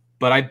good,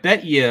 but I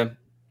bet you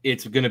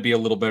it's going to be a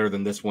little better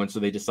than this one. So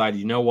they decided,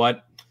 you know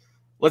what?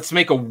 Let's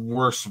make a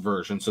worse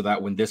version so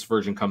that when this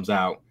version comes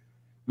out,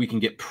 we can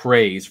get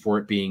praise for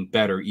it being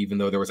better, even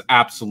though there was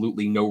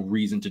absolutely no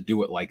reason to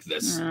do it like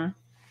this. That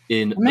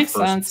makes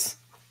sense.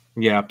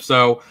 Yeah,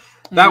 so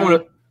that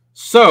one.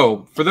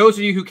 So, for those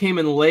of you who came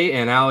in late,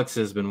 and Alex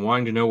has been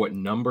wanting to know what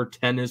number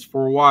 10 is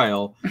for a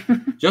while,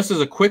 just as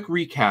a quick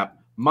recap,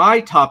 my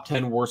top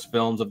 10 worst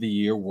films of the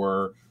year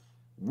were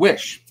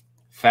Wish,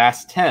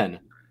 Fast 10,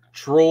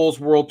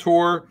 Trolls World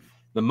Tour,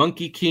 The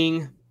Monkey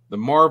King, The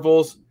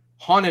Marvels,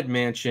 Haunted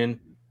Mansion,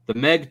 The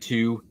Meg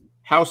 2,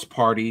 House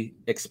Party,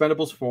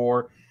 Expendables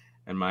 4,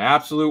 and my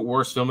absolute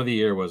worst film of the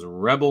year was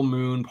Rebel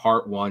Moon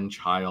Part 1,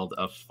 Child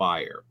of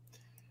Fire.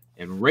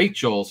 And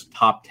Rachel's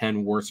top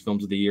 10 worst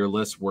films of the year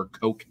list were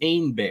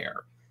Cocaine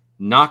Bear,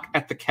 Knock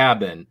at the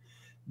Cabin,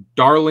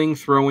 Darling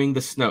Throwing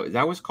the Snow. Is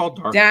that what's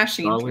called?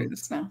 Dashing Through the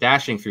Snow.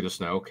 Dashing Through the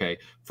Snow, okay.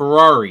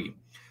 Ferrari,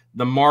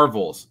 The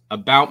Marvels,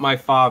 About My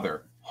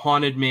Father,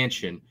 Haunted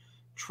Mansion,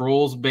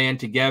 Trolls Band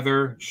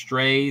Together,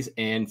 Strays,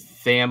 and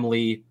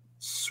Family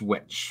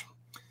Switch.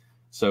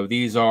 So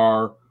these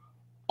are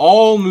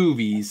all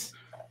movies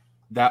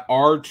that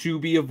are to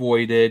be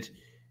avoided.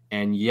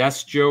 And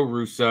yes, Joe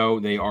Russo,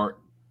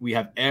 we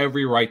have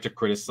every right to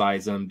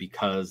criticize them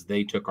because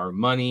they took our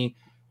money,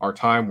 our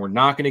time. We're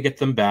not going to get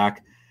them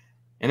back.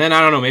 And then,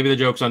 I don't know, maybe the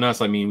joke's on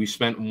us. I mean, we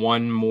spent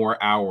 1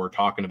 more hour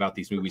talking about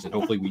these movies, and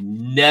hopefully we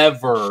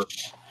never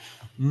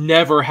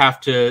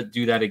have to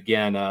do that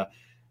again.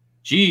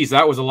 Geez,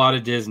 that was a lot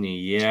of Disney.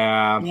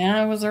 Yeah.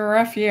 Yeah, it was a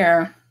rough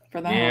year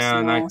for the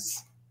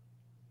house.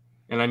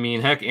 And I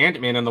mean, heck,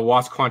 Ant-Man and the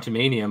Wasp: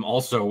 Quantumanium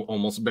also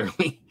almost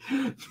barely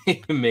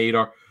made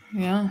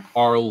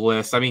our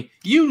list. I mean,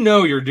 you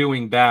know you're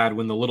doing bad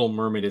when The Little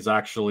Mermaid is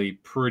actually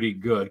pretty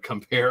good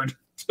compared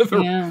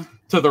to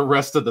the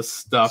rest of the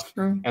stuff.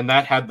 And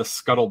that had the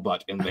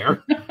Scuttlebutt in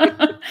there.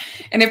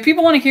 And if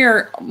people want to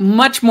hear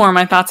much more of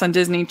my thoughts on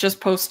Disney,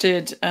 just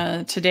posted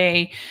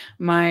today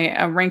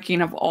my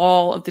ranking of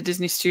all of the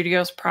Disney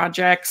Studios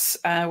projects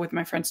with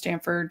my friend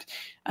Stanford.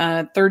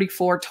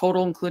 34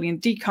 total, including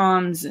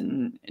decoms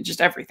and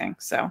just everything.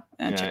 So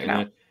check it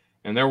out.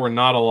 And there were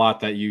not a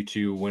lot that you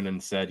two went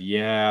and said,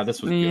 "Yeah,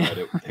 this was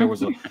good." It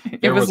was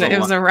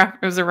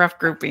a rough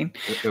grouping,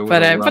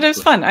 but it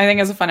was fun. I think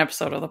it was a fun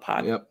episode of the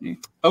pod. Yep.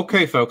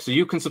 Okay, folks. So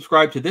you can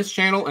subscribe to this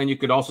channel, and you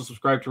could also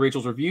subscribe to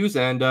Rachel's Reviews.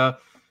 And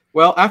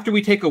well, after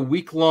we take a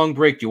week-long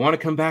break, do you want to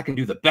come back and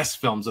do the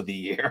best films of the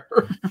year?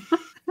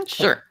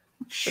 Sure.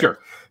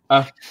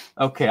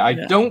 Okay.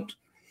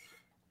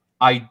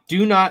 I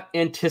do not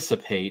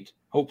anticipate,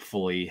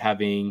 hopefully,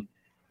 having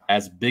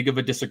as big of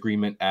a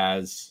disagreement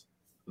as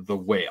The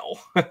Whale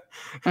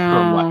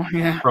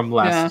from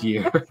last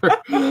year.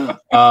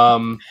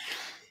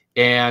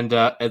 And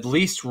at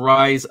least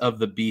Rise of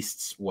the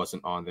Beasts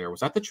wasn't on there.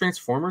 Was that the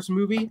Transformers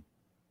movie?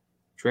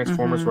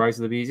 Transformers Rise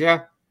of the Beasts?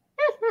 Yeah.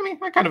 I mean,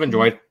 I kind of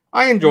enjoyed it.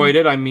 I enjoyed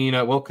it. I mean,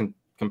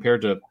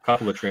 compared to a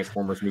couple of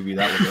Transformers movies,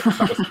 that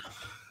was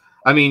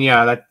I mean,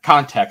 yeah, that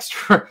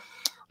context, right?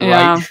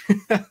 Yeah.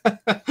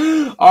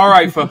 All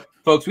right,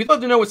 folks, we'd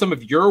love to know what some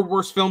of your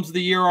worst films of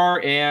the year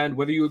are and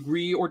whether you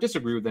agree or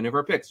disagree with any of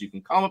our picks. You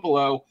can comment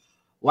below,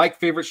 like,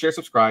 favorite, share,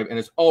 subscribe, and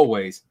as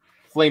always,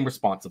 flame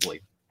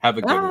responsibly. Have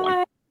a good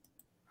one.